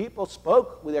that if people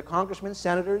spoke with their congressmen,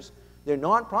 senators, their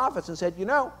nonprofits and said, you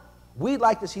know, we'd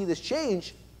like to see this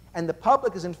change and the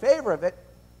public is in favor of it,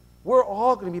 we're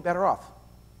all going to be better off.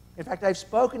 In fact, I've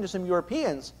spoken to some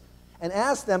Europeans and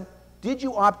asked them, did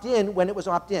you opt in when it was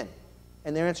opt-in?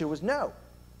 And their answer was no.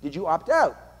 Did you opt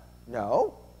out?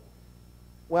 No.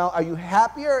 Well, are you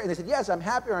happier? And they said, yes, I'm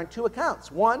happier on two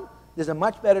accounts. One, there's a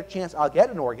much better chance I'll get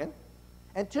an organ.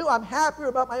 And two, I'm happier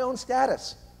about my own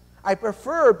status. I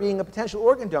prefer being a potential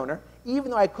organ donor,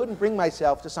 even though I couldn't bring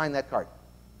myself to sign that card.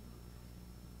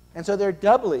 And so they're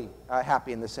doubly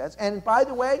happy in this sense. And by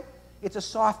the way, it's a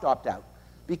soft opt-out.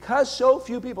 Because so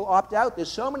few people opt out,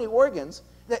 there's so many organs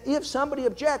that if somebody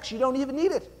objects, you don't even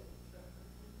need it.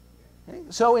 Okay?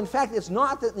 So in fact, it's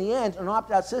not that in the end an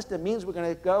opt-out system means we're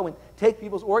going to go and take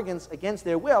people's organs against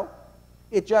their will.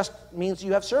 It just means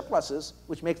you have surpluses,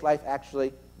 which makes life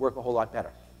actually work a whole lot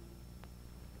better.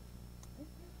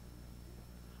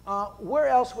 Where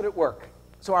else would it work?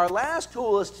 So our last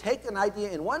tool is to take an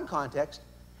idea in one context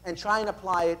and try and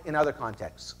apply it in other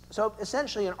contexts. So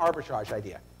essentially an arbitrage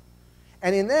idea.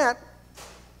 And in that,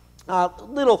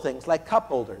 little things like cup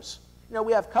holders. You know,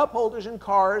 we have cup holders in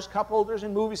cars, cup holders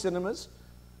in movie cinemas,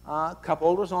 cup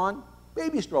holders on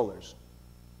baby strollers.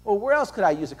 Well, where else could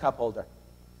I use a cup holder?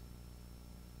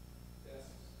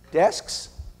 Desks?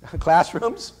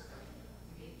 Classrooms?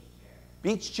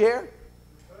 Beach chair?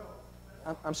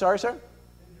 I'm sorry, sir?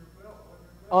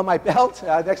 Oh, my belt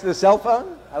next to the cell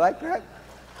phone? I like that.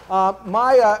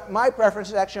 My preference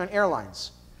is actually on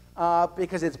airlines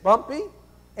because it's bumpy.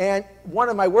 And one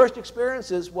of my worst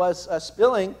experiences was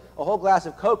spilling a whole glass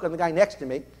of Coke on the guy next to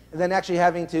me and then actually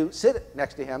having to sit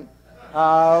next to him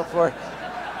for...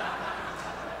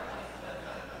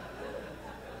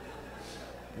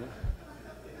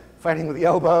 fighting with the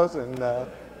elbows. And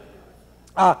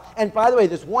by the way,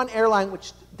 there's one airline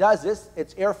which does this.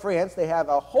 It's Air France. They have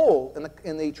a hole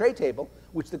in the tray table,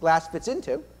 which the glass fits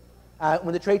into.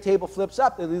 When the tray table flips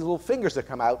up, there are these little fingers that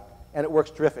come out, and it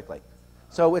works terrifically.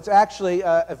 So it's actually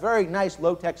a very nice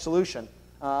low-tech solution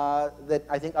that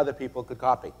I think other people could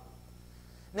copy.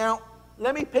 Now,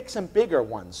 let me pick some bigger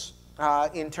ones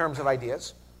in terms of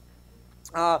ideas.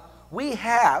 We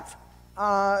have...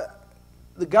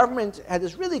 the government had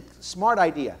this really smart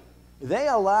idea. They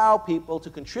allow people to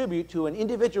contribute to an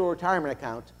individual retirement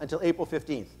account until April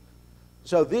 15th.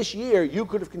 So this year, you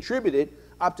could have contributed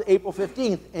up to April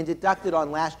 15th and deducted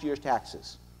on last year's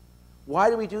taxes. Why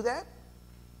do we do that?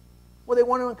 Well, they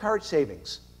want to encourage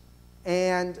savings.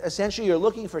 And essentially, you're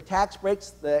looking for tax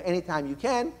breaks anytime you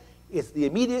can. It's the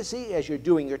immediacy as you're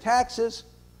doing your taxes.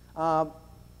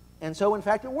 And so, in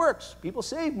fact, it works. People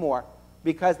save more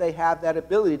because they have that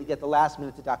ability to get the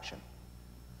last-minute deduction.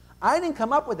 I didn't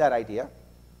come up with that idea.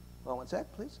 Well, one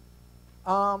sec, please.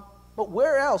 But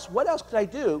where else? What else could I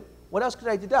do? What else could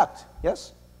I deduct?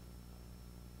 Yes?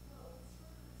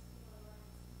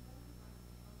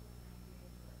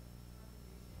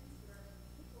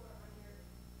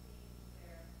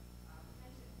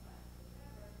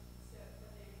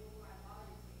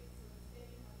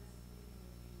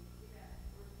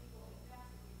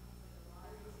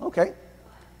 Okay.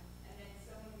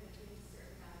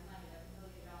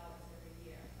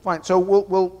 Fine. So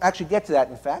we'll actually get to that,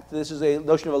 in fact. This is a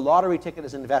notion of a lottery ticket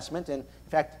as an investment. And in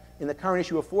fact, in the current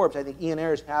issue of Forbes, I think Ian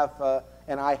Ayres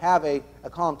and I have a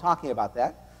column talking about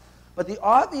that. But the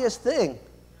obvious thing,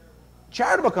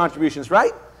 charitable contributions,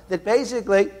 right? That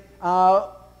basically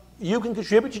you can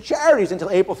contribute to charities until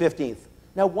April 15th.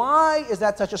 Now, why is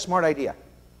that such a smart idea?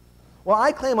 Well,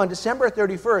 I claim on December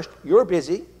 31st, you're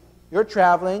busy, you're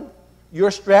traveling,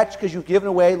 you're stretched because you've given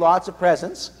away lots of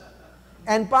presents.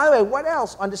 And by the way, what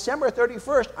else? On December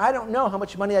 31st, I don't know how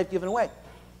much money I've given away.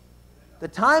 The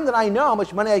time that I know how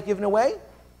much money I've given away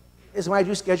is when I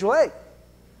do Schedule A.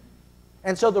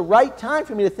 And so the right time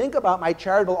for me to think about my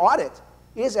charitable audit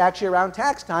is actually around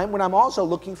tax time, when I'm also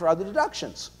looking for other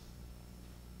deductions.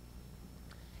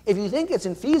 If you think it's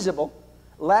infeasible,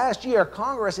 last year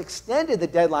Congress extended the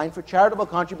deadline for charitable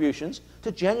contributions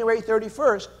to January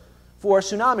 31st for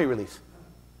tsunami relief.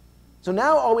 So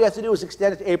now all we have to do is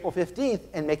extend it to April 15th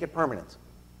and make it permanent.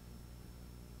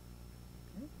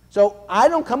 So I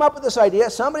don't come up with this idea.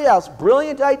 Somebody else,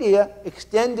 brilliant idea,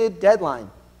 extended deadline.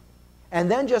 And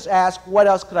then just ask, what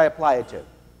else could I apply it to?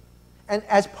 And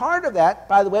as part of that,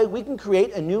 by the way, we can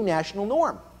create a new national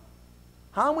norm.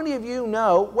 How many of you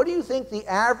know, what do you think the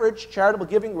average charitable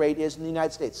giving rate is in the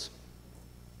United States?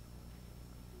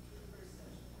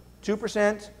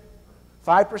 2%?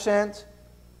 5%?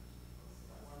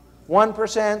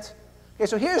 1%? Okay,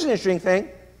 so here's an interesting thing.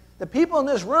 The people in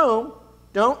this room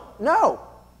don't know,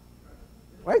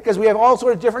 right? Because we have all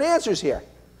sorts of different answers here.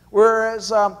 Whereas,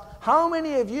 how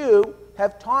many of you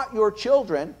have taught your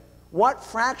children what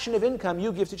fraction of income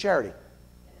you give to charity?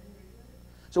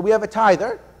 So we have a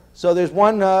tither. So there's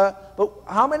one, but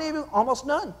how many of you? Almost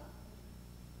none.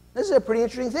 This is a pretty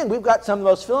interesting thing. We've got some of the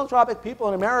most philanthropic people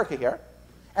in America here,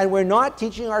 and we're not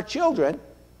teaching our children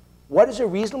what is a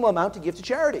reasonable amount to give to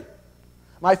charity.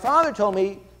 My father told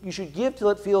me you should give till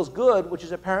it feels good, which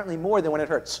is apparently more than when it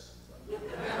hurts.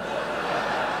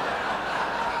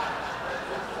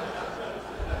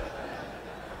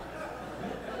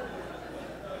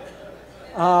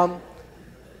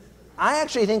 I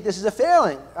actually think this is a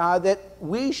failing, that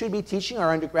we should be teaching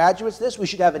our undergraduates this. We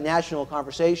should have a national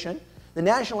conversation. The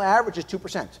national average is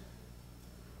 2%.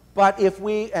 But if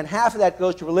we, and half of that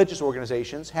goes to religious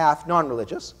organizations, half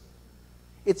non-religious,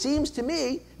 it seems to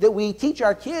me that we teach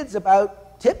our kids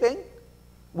about tipping.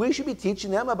 We should be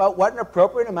teaching them about what an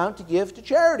appropriate amount to give to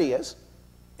charity is.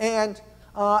 And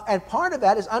part of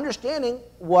that is understanding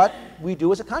what we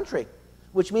do as a country,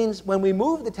 which means when we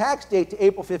move the tax date to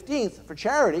April 15th for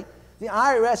charity, the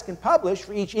IRS can publish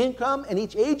for each income and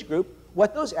each age group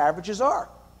what those averages are.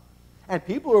 And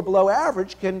people who are below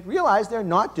average can realize they're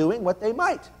not doing what they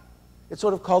might. It's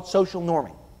sort of called social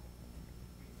norming.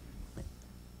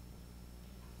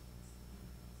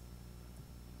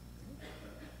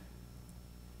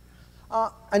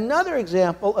 Another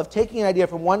example of taking an idea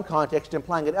from one context and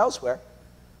applying it elsewhere,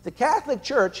 the Catholic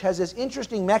Church has this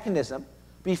interesting mechanism.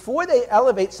 Before they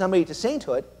elevate somebody to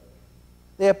sainthood,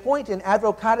 they appoint an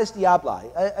advocatus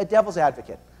diaboli, a devil's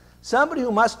advocate, somebody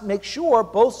who must make sure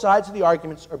both sides of the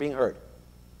arguments are being heard.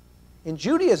 In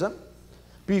Judaism,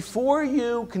 before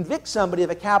you convict somebody of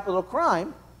a capital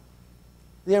crime,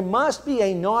 there must be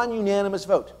a non-unanimous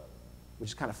vote,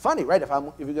 which is kind of funny, right? If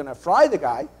you're going to fry the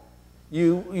guy,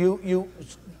 you're going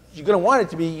to want it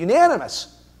to be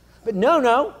unanimous. But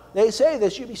no, they say there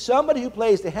should be somebody who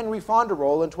plays the Henry Fonda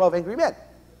role in 12 Angry Men.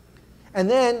 And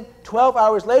then 12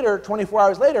 hours later, 24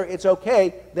 hours later, it's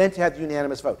okay then to have the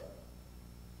unanimous vote.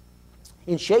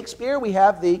 In Shakespeare, we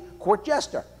have the court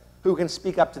jester who can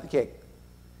speak up to the king.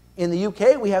 In the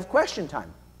UK, we have question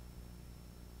time.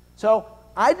 So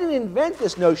I didn't invent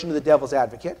this notion of the devil's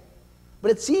advocate,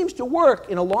 but it seems to work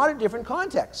in a lot of different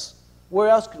contexts. Where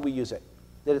else could we use it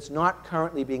that it's not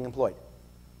currently being employed?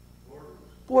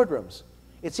 Boardrooms.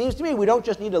 It seems to me we don't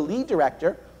just need a lead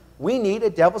director, we need a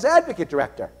devil's advocate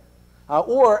director.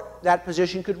 Or that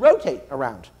position could rotate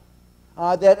around.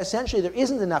 That essentially there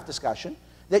isn't enough discussion,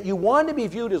 that you want to be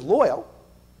viewed as loyal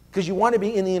because you want to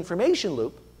be in the information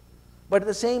loop, but at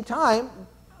the same time,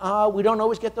 we don't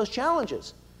always get those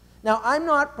challenges. Now,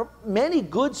 many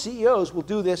good CEOs will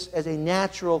do this as a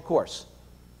natural course,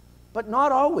 but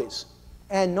not always,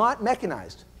 and not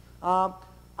mechanized.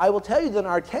 I will tell you that in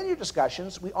our tenure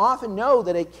discussions, we often know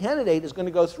that a candidate is going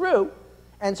to go through,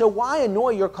 and so why annoy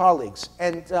your colleagues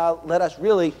and let us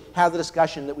really have the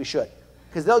discussion that we should?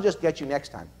 Because they'll just get you next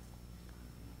time.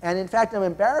 And in fact, I'm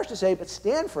embarrassed to say, but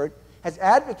Stanford has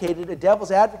advocated a devil's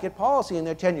advocate policy in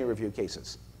their tenure review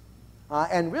cases.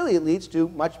 And really, it leads to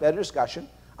much better discussion.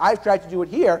 I've tried to do it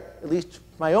here, at least for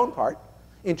my own part.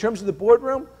 In terms of the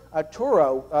boardroom,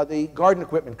 Turo, the garden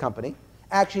equipment company,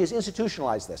 actually has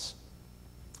institutionalized this.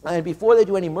 And before they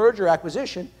do any merger or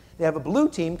acquisition, they have a blue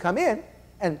team come in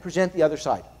and present the other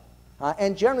side.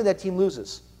 And generally that team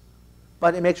loses.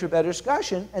 But it makes for better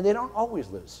discussion, and they don't always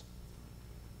lose.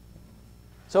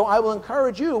 So I will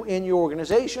encourage you in your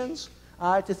organizations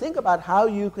to think about how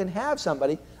you can have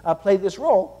somebody play this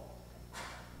role.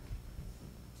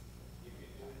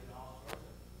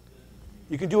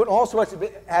 You can do it in all sorts of,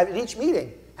 at each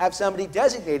meeting, have somebody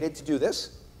designated to do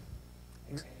this.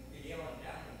 The Yale Alumni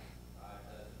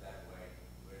does it that way,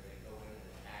 where they go in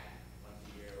and act once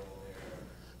a year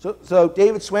all their... So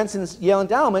David Swenson's Yale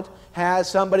Endowment has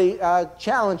somebody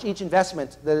challenge each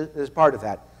investment that is part of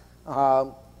that.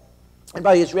 And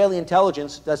by Israeli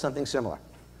intelligence does something similar.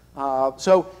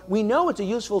 So we know it's a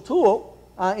useful tool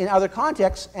in other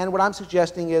contexts, and what I'm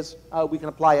suggesting is we can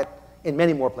apply it in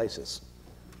many more places.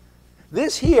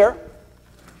 This here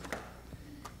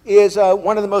is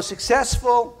one of the most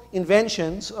successful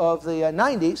inventions of the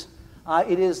 90s.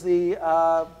 It is the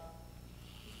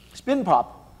spin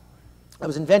pop. It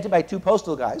was invented by two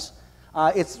postal guys.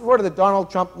 It's sort of the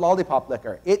Donald Trump lollipop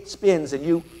liquor. It spins and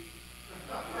you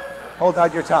hold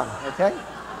out your tongue, okay?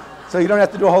 So you don't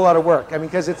have to do a whole lot of work. I mean,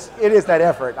 because it is that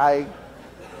effort.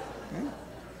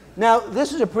 Now,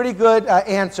 this is a pretty good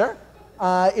answer.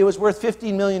 It was worth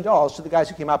 $15 million to the guys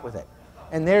who came up with it.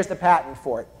 And there's the patent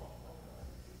for it.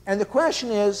 And the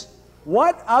question is,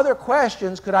 what other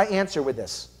questions could I answer with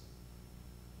this?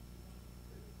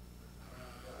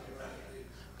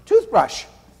 Toothbrush.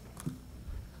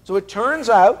 So it turns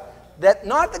out that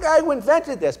not the guy who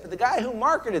invented this, but the guy who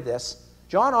marketed this,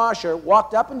 John Osher,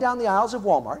 walked up and down the aisles of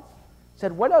Walmart,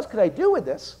 said, what else could I do with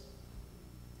this?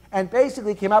 And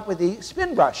basically came up with the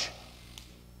spin brush,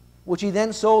 which he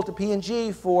then sold to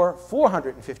P&G for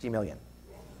 $450 million.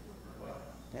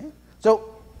 Okay?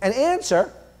 So an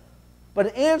answer, but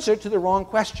an answer to the wrong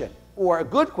question, or a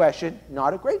good question,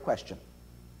 not a great question.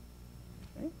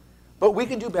 Okay? But we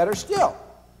can do better still.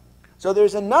 So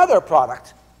there's another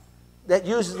product that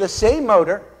uses the same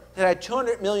motor that had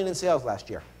 $200 million in sales last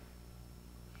year.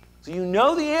 So you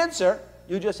know the answer,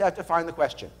 you just have to find the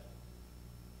question.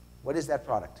 What is that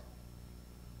product?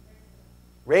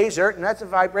 Razor, and that's a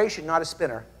vibration, not a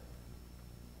spinner.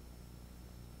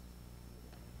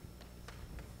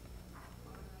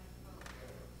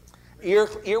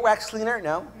 Earwax cleaner?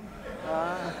 No.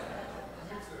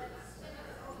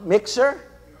 Mixer?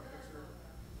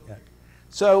 Yeah.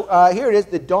 So here it is,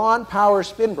 the Dawn Power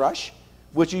Spin Brush,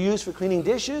 which you use for cleaning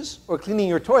dishes or cleaning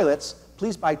your toilets.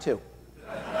 Please buy two.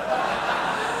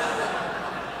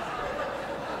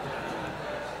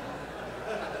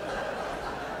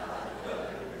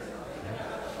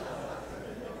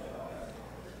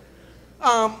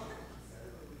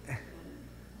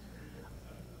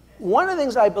 One of the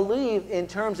things I believe in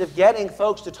terms of getting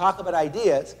folks to talk about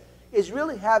ideas is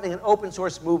really having an open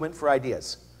source movement for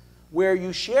ideas, where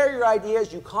you share your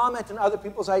ideas, you comment on other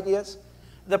people's ideas.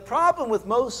 The problem with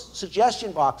most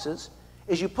suggestion boxes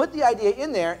is you put the idea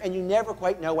in there and you never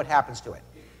quite know what happens to it.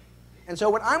 And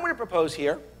so what I'm going to propose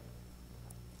here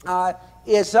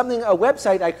is something, a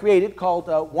website I created called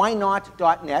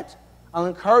whynot.net. I'll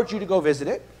encourage you to go visit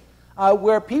it,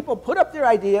 where people put up their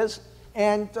ideas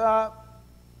and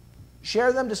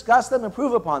share them, discuss them,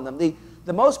 improve upon them.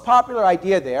 The most popular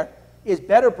idea there is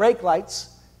better brake lights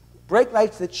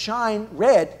that shine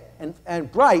red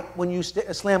and bright when you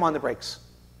slam on the brakes.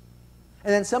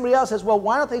 And then somebody else says, well,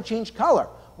 why don't they change color?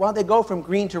 Why don't they go from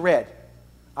green to red?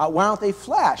 Why don't they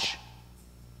flash?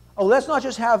 Oh, let's not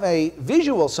just have a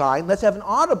visual sign, let's have an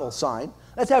audible sign.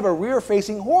 Let's have a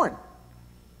rear-facing horn.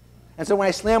 And so when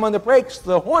I slam on the brakes,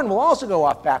 the horn will also go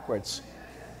off backwards.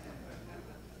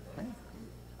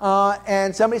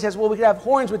 And somebody says, well, we could have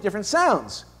horns with different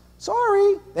sounds.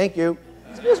 Sorry. Thank you.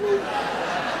 Excuse me.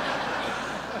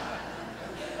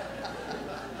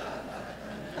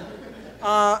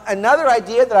 Another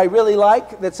idea that I really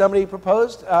like that somebody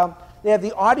proposed, they have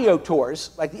the audio tours,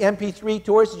 like the MP3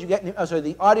 tours that you get,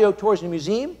 the audio tours in a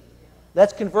museum.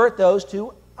 Let's convert those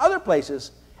to other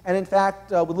places. And in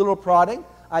fact, with a little prodding,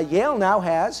 Yale now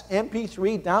has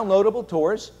MP3 downloadable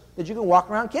tours that you can walk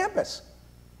around campus.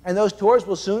 And those tours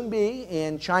will soon be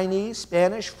in Chinese,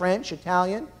 Spanish, French,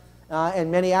 Italian,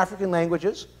 and many African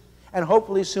languages. And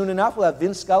hopefully soon enough, we'll have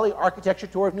Vince Scully Architecture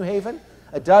Tour of New Haven,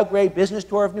 a Doug Ray Business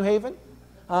Tour of New Haven,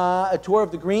 a tour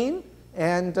of the Green,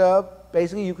 and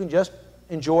basically you can just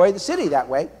enjoy the city that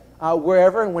way,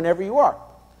 wherever and whenever you are.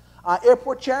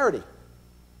 Airport charity.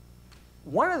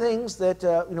 One of the things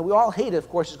that we all hate, of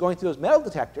course, is going through those metal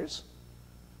detectors.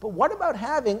 But what about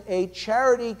having a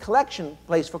charity collection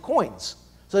place for coins?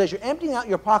 So that as you're emptying out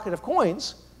your pocket of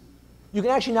coins, you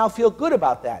can actually now feel good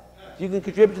about that. You can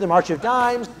contribute to the March of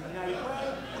Dimes.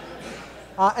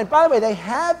 And by the way, they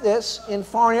have this in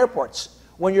foreign airports.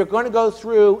 When you're going to go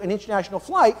through an international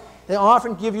flight, they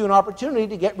often give you an opportunity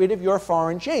to get rid of your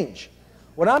foreign change.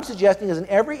 What I'm suggesting is in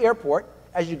every airport,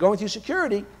 as you're going through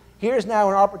security, here's now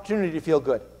an opportunity to feel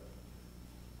good.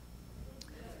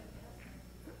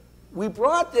 We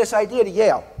brought this idea to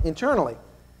Yale internally,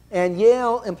 and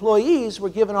Yale employees were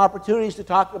given opportunities to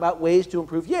talk about ways to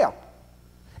improve Yale.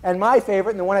 And my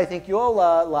favorite, and the one I think you'll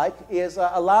like, is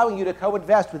allowing you to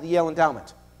co-invest with the Yale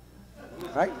Endowment.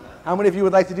 Right? How many of you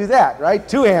would like to do that, right?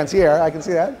 2 hands here, I can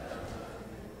see that.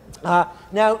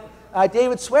 Now,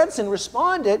 David Swenson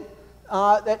responded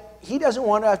that he doesn't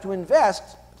want to have to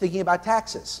invest thinking about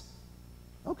taxes.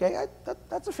 Okay,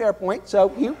 that's a fair point. So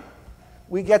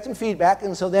we get some feedback,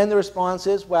 and so then the response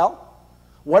is, well,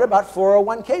 what about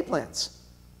 401k plans?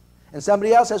 And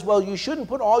somebody else says, well, you shouldn't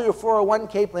put all your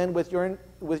 401k plan with your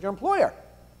employer.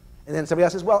 And then somebody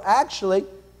else says, well, actually,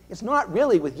 it's not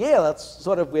really with Yale. It's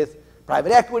sort of with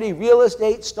private equity, real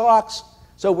estate, stocks.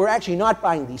 So we're actually not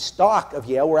buying the stock of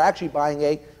Yale. We're actually buying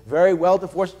a very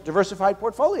well-diversified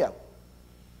portfolio.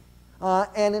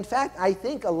 And in fact, I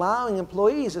think allowing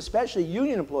employees, especially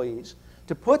union employees,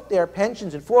 to put their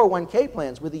pensions and 401k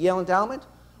plans with the Yale Endowment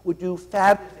would do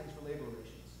fabulous things for labor relations.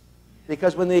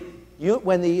 Because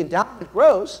when the endowment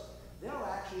grows, they'll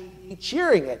actually be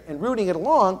cheering it and rooting it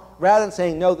along rather than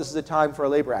saying, no, this is a time for a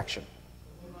labor action.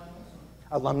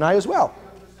 Alumni as well.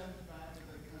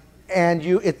 And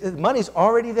the money's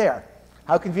already there.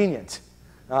 How convenient.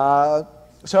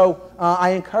 So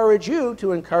I encourage you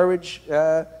to encourage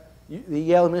the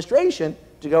Yale administration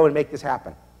to go and make this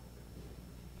happen.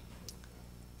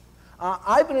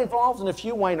 I've been involved in a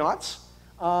few why nots.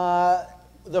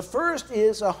 The first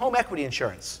is home equity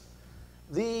insurance.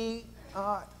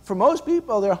 For most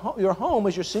people, your home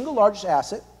is your single largest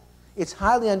asset. It's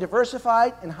highly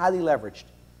undiversified and highly leveraged,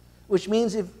 which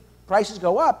means if prices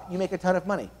go up, you make a ton of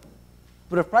money.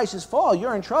 But if prices fall,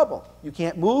 you're in trouble. You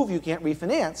can't move, you can't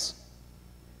refinance.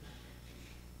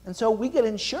 And so we get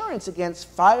insurance against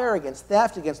fire, against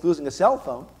theft, against losing a cell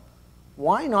phone.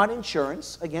 Why not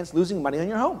insurance against losing money on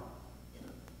your home?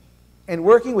 And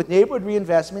working with Neighborhood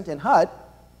Reinvestment and HUD,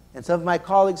 and some of my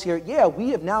colleagues here at Yale, we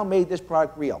have now made this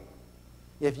product real.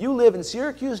 If you live in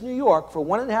Syracuse, New York, for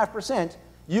 1.5%,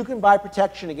 you can buy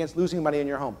protection against losing money in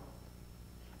your home.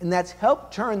 And that's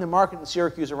helped turn the market in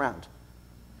Syracuse around.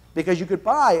 Because you could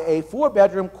buy a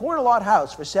 4-bedroom corner lot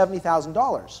house for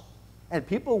 $70,000, and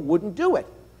people wouldn't do it.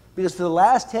 Because for the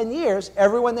last 10 years,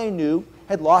 everyone they knew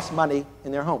had lost money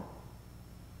in their home.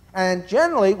 And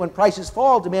generally, when prices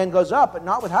fall, demand goes up, but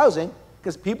not with housing,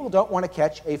 because people don't want to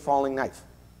catch a falling knife.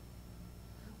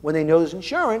 When they know there's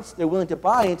insurance, they're willing to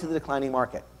buy into the declining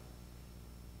market.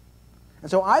 And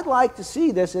so I'd like to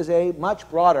see this as a much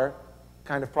broader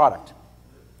kind of product.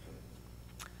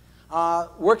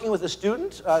 Working with a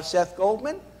student, Seth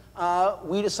Goldman,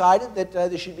 we decided that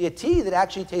there should be a tea that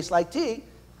actually tastes like tea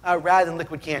rather than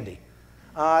liquid candy.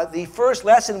 The first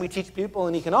lesson we teach people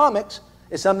in economics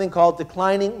is something called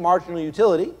declining marginal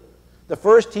utility. The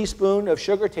first teaspoon of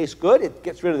sugar tastes good. It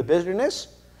gets rid of the bitterness.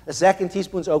 The second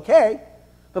teaspoon's okay.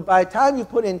 But by the time you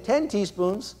put in 10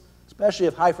 teaspoons, especially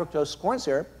of high fructose corn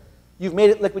syrup, you've made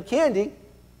it liquid candy,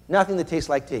 nothing that tastes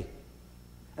like tea.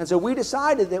 And so we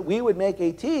decided that we would make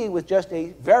a tea with just a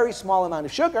very small amount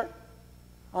of sugar.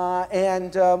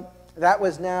 That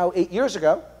was now 8 years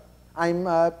ago.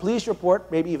 I'm pleased to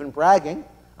report, maybe even bragging,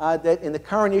 that in the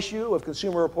current issue of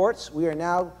Consumer Reports, we are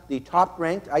now the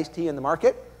top-ranked iced tea in the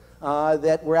market,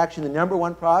 that we're actually the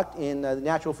 #1 product in the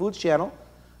Natural Foods channel.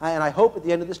 And I hope at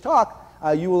the end of this talk,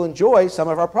 you will enjoy some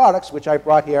of our products, which I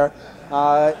brought here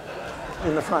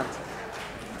in the front.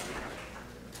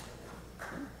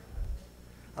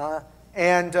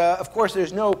 Of course,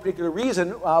 there's no particular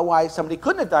reason why somebody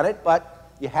couldn't have done it, but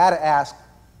you had to ask,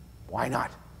 why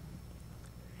not?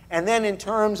 And then in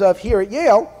terms of here at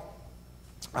Yale,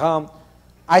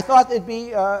 I thought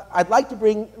I'd like to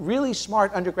bring really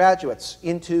smart undergraduates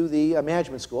into the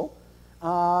management school.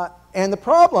 And the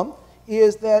problem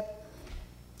is that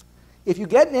if you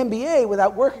get an MBA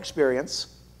without work experience,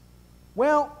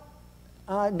 well,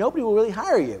 nobody will really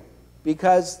hire you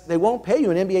because they won't pay you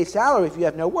an MBA salary if you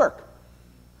have no work.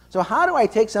 So how do I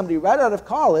take somebody right out of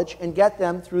college and get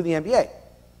them through the MBA?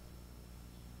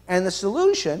 And the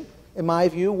solution, in my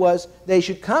view, was they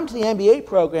should come to the MBA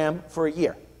program for a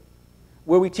year,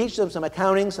 where we teach them some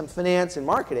accounting, some finance, and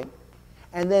marketing.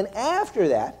 And then after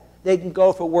that, they can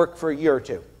go for work for a year or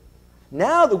two.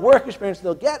 Now the work experience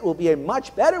they'll get will be a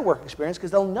much better work experience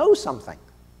because they'll know something.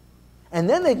 And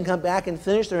then they can come back and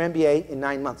finish their MBA in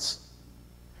 9 months.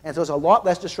 And so it's a lot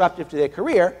less disruptive to their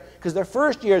career because their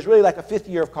first year is really like a 5th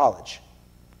year of college.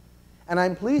 And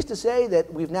I'm pleased to say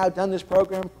that we've now done this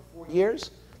program for 4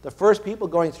 years. The first people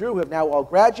going through who have now all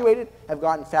graduated have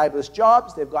gotten fabulous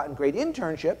jobs. They've gotten great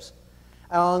internships.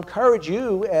 I'll encourage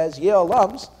you as Yale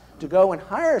alums to go and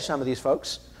hire some of these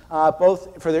folks,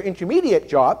 both for their intermediate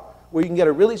job, where you can get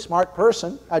a really smart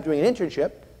person doing an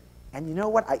internship. And you know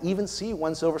what? I even see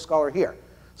one Silver Scholar here.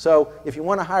 So if you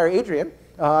want to hire Adrian,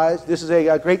 this is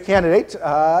a great candidate,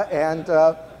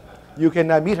 and you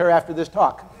can meet her after this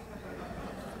talk.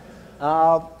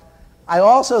 I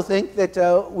also think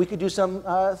that we could do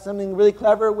something really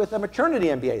clever with maternity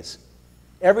MBAs.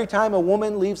 Every time a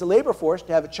woman leaves the labor force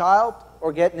to have a child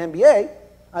or get an MBA,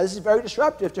 this is very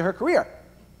disruptive to her career.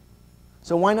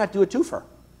 So why not do a twofer?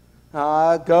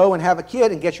 Go and have a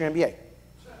kid and get your MBA.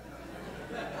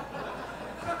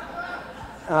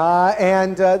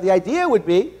 The idea would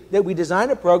be that we design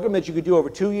a program that you could do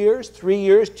over 2 years, 3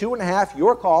 years, 2.5,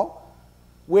 your call,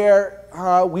 where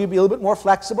we'd be a little bit more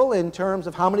flexible in terms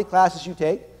of how many classes you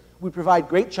take. We provide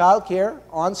great child care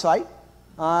on site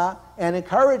and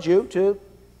encourage you to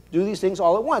do these things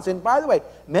all at once. And by the way,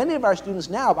 many of our students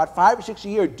now, about 5 or 6 a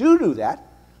year, do that,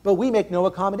 but we make no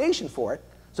accommodation for it.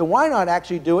 So why not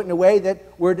actually do it in a way that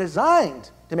we're designed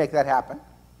to make that happen?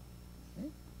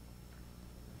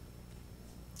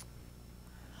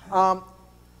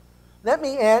 Let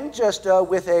me end just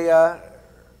with a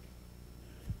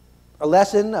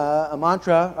lesson, a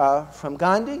mantra from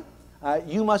Gandhi.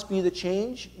 You must be the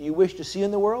change you wish to see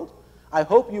in the world. I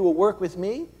hope you will work with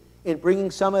me in bringing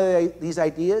some of these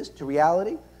ideas to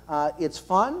reality. It's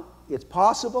fun, it's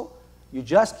possible. You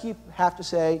just have to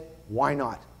say, why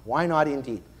not? Why not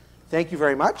indeed? Thank you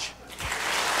very much.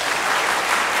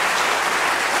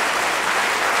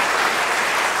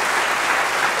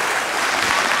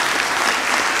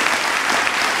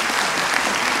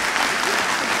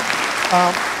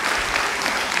 A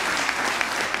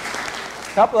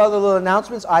couple other little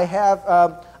announcements. I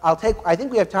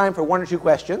think we have time for 1 or 2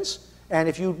 questions. And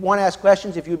if you want to ask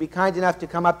questions, if you'd be kind enough to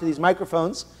come up to these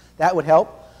microphones, that would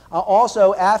help.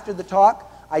 Also, after the talk,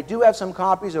 I do have some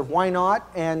copies of Why Not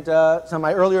and some of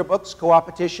my earlier books,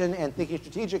 Co-opetition and Thinking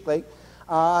Strategically.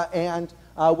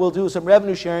 We'll do some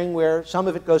revenue sharing where some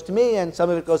of it goes to me and some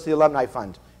of it goes to the Alumni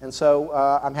Fund. And so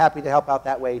I'm happy to help out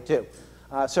that way too.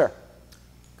 Sir.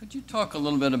 Could you talk a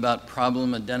little bit about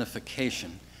problem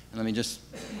identification? And let me just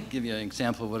give you an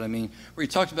example of what I mean. Where you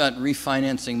talked about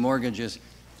refinancing mortgages,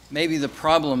 maybe the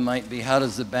problem might be how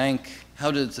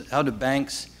do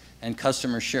banks and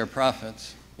customers share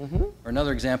profits? Mm-hmm. Or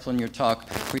another example in your talk,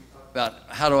 where you talk about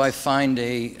how do I find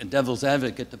a devil's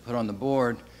advocate to put on the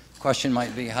board? The question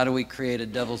might be how do we create a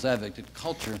devil's advocate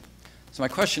culture? So my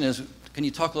question is, can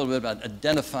you talk a little bit about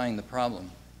identifying the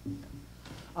problem?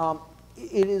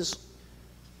 It is...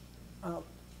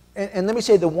 And let me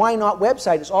say, the Why Not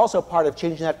website is also part of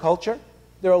changing that culture.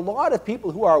 There are a lot of people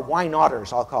who are why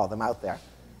notters, I'll call them, out there.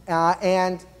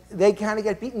 And they kind of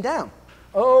get beaten down.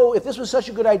 Oh, if this was such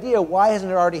a good idea, why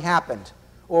hasn't it already happened?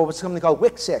 Or what's something called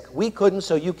WIC-SIC. We couldn't,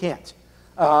 so you can't.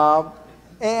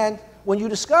 And when you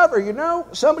discover, you know,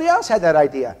 somebody else had that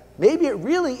idea. Maybe it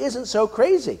really isn't so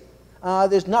crazy.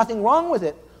 There's nothing wrong with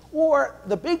it. Or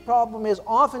the big problem is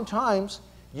oftentimes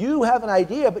you have an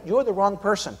idea, but you're the wrong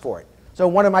person for it. So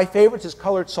one of my favorites is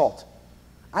colored salt.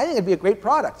 I think it'd be a great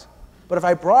product. But if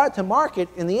I brought it to market,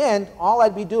 in the end, all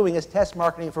I'd be doing is test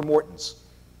marketing for Morton's.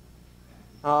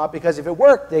 Because if it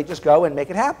worked, they just go and make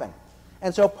it happen.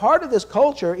 And so part of this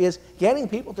culture is getting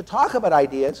people to talk about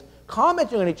ideas,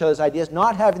 commenting on each other's ideas,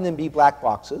 not having them be black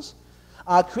boxes,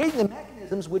 creating the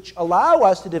mechanisms which allow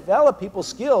us to develop people's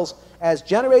skills as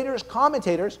generators,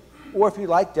 commentators, or if you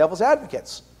like, devil's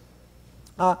advocates.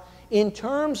 In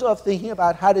terms of thinking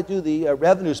about how to do the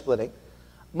revenue splitting,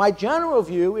 my general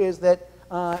view is that,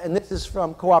 and this is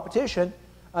from Co-opetition,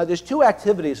 there's 2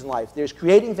 activities in life. There's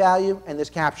creating value and there's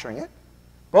capturing it,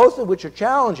 both of which are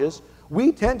challenges.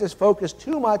 We tend to focus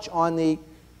too much on the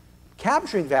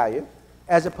capturing value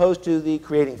as opposed to the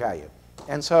creating value.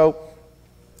 And so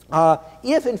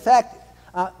if, in fact,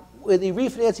 with the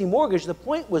refinancing mortgage, the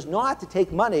point was not to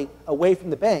take money away from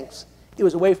the banks. It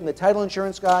was away from the title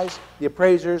insurance guys, the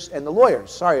appraisers, and the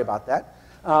lawyers. Sorry about that.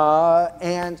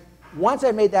 And once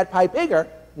I made that pie bigger,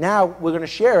 now we're going to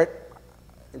share it.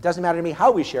 It doesn't matter to me how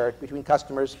we share it between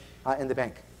customers and the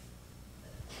bank.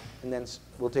 And then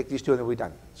we'll take these 2 and then we'll be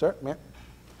done. Sir, ma'am?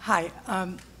 Hi.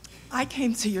 I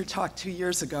came to your talk 2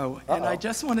 years ago, and I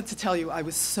just wanted to tell you I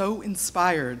was so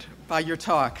inspired by your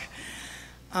talk.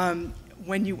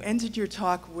 When you ended your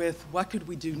talk with what could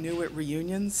we do new at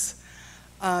reunions,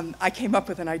 I came up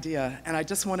with an idea, and I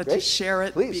just wanted to share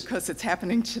it because it's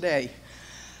happening today.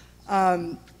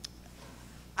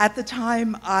 At the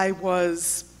time, I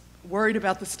was worried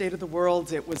about the state of the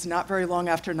world. It was not very long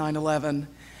after 9/11.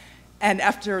 And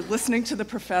after listening to the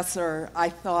professor, I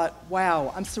thought,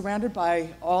 wow, I'm surrounded by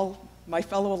all my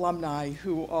fellow alumni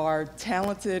who are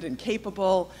talented and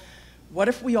capable. What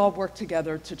if we all work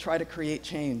together to try to create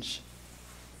change?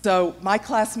 So my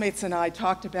classmates and I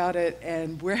talked about it,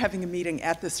 and we're having a meeting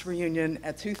at this reunion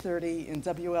at 2:30 in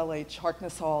WLH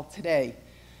Harkness Hall today.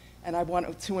 And I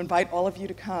want to invite all of you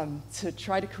to come to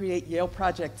try to create Yale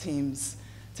project teams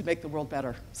to make the world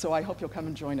better. So I hope you'll come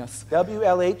and join us.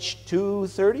 WLH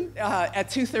 230? At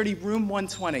 2:30, room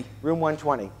 120. Room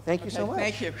 120. Thank you so much.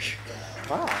 Thank you.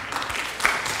 Wow.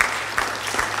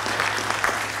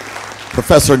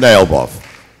 Professor Nalebuff,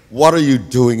 what are you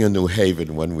doing in New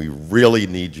Haven when we really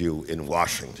need you in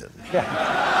Washington?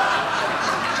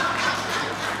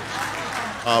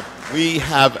 We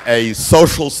have a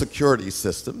social security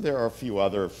system. There are a few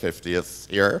other 50ths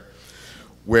here,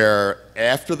 where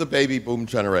after the baby boom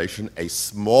generation, a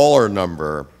smaller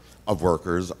number of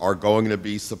workers are going to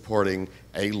be supporting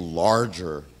a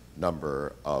larger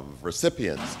number of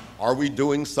recipients. Are we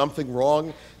doing something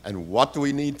wrong, and what do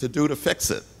we need to do to fix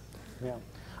it? Yeah.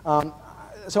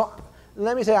 So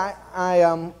let me say,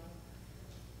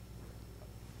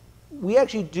 we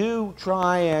actually do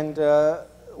try and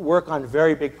work on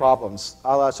very big problems,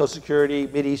 a la Social Security,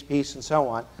 Mideast peace, and so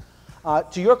on.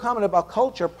 To your comment about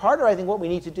culture, part of, I think, what we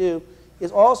need to do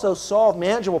is also solve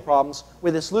manageable problems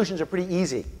where the solutions are pretty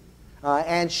easy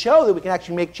and show that we can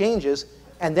actually make changes,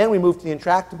 and then we move to the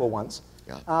intractable ones.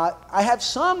 Yeah. I have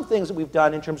some things that we've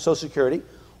done in terms of Social Security.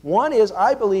 One is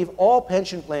I believe all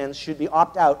pension plans should be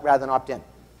opt-out rather than opt-in.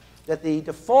 That the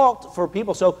default for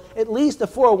people, so at least the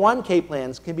 401k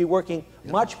plans can be working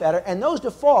much better, and those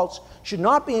defaults should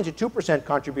not be into 2%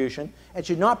 contribution and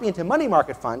should not be into money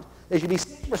market fund. They should be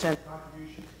 6%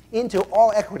 contribution into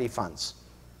all equity funds.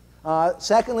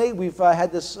 Secondly, we've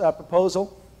had this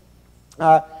proposal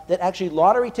that actually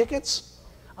lottery tickets,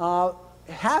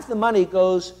 half the money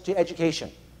goes to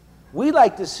education. We'd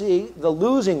like to see the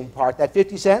losing part, that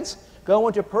 50 cents, go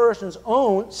into a person's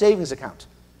own savings account.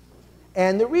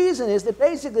 And the reason is that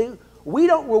basically we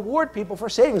don't reward people for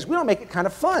savings. We don't make it kind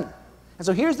of fun. And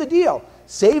so here's the deal.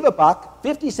 Save a buck,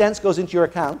 50 cents goes into your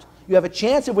account, you have a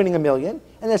chance of winning $1 million,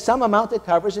 and there's some amount that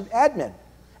covers an admin.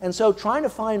 And so trying to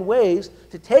find ways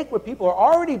to take what people are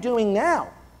already doing now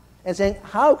and saying,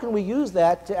 how can we use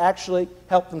that to actually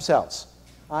help themselves?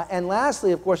 And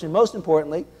lastly, of course, and most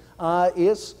importantly,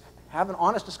 is have an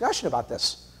honest discussion about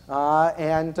this.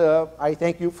 I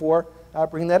thank you for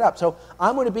bringing that up. So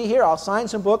I'm going to be here. I'll sign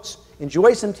some books,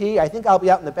 enjoy some tea. I think I'll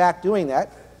be out in the back doing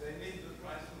that. They need the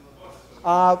price from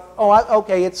the books.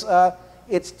 Okay.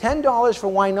 It's $10 for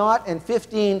Why Not and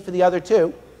 $15 for the other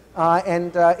two.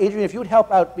 Adrian, if you would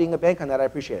help out being a bank on that, I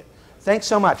appreciate it. Thanks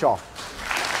so much, all.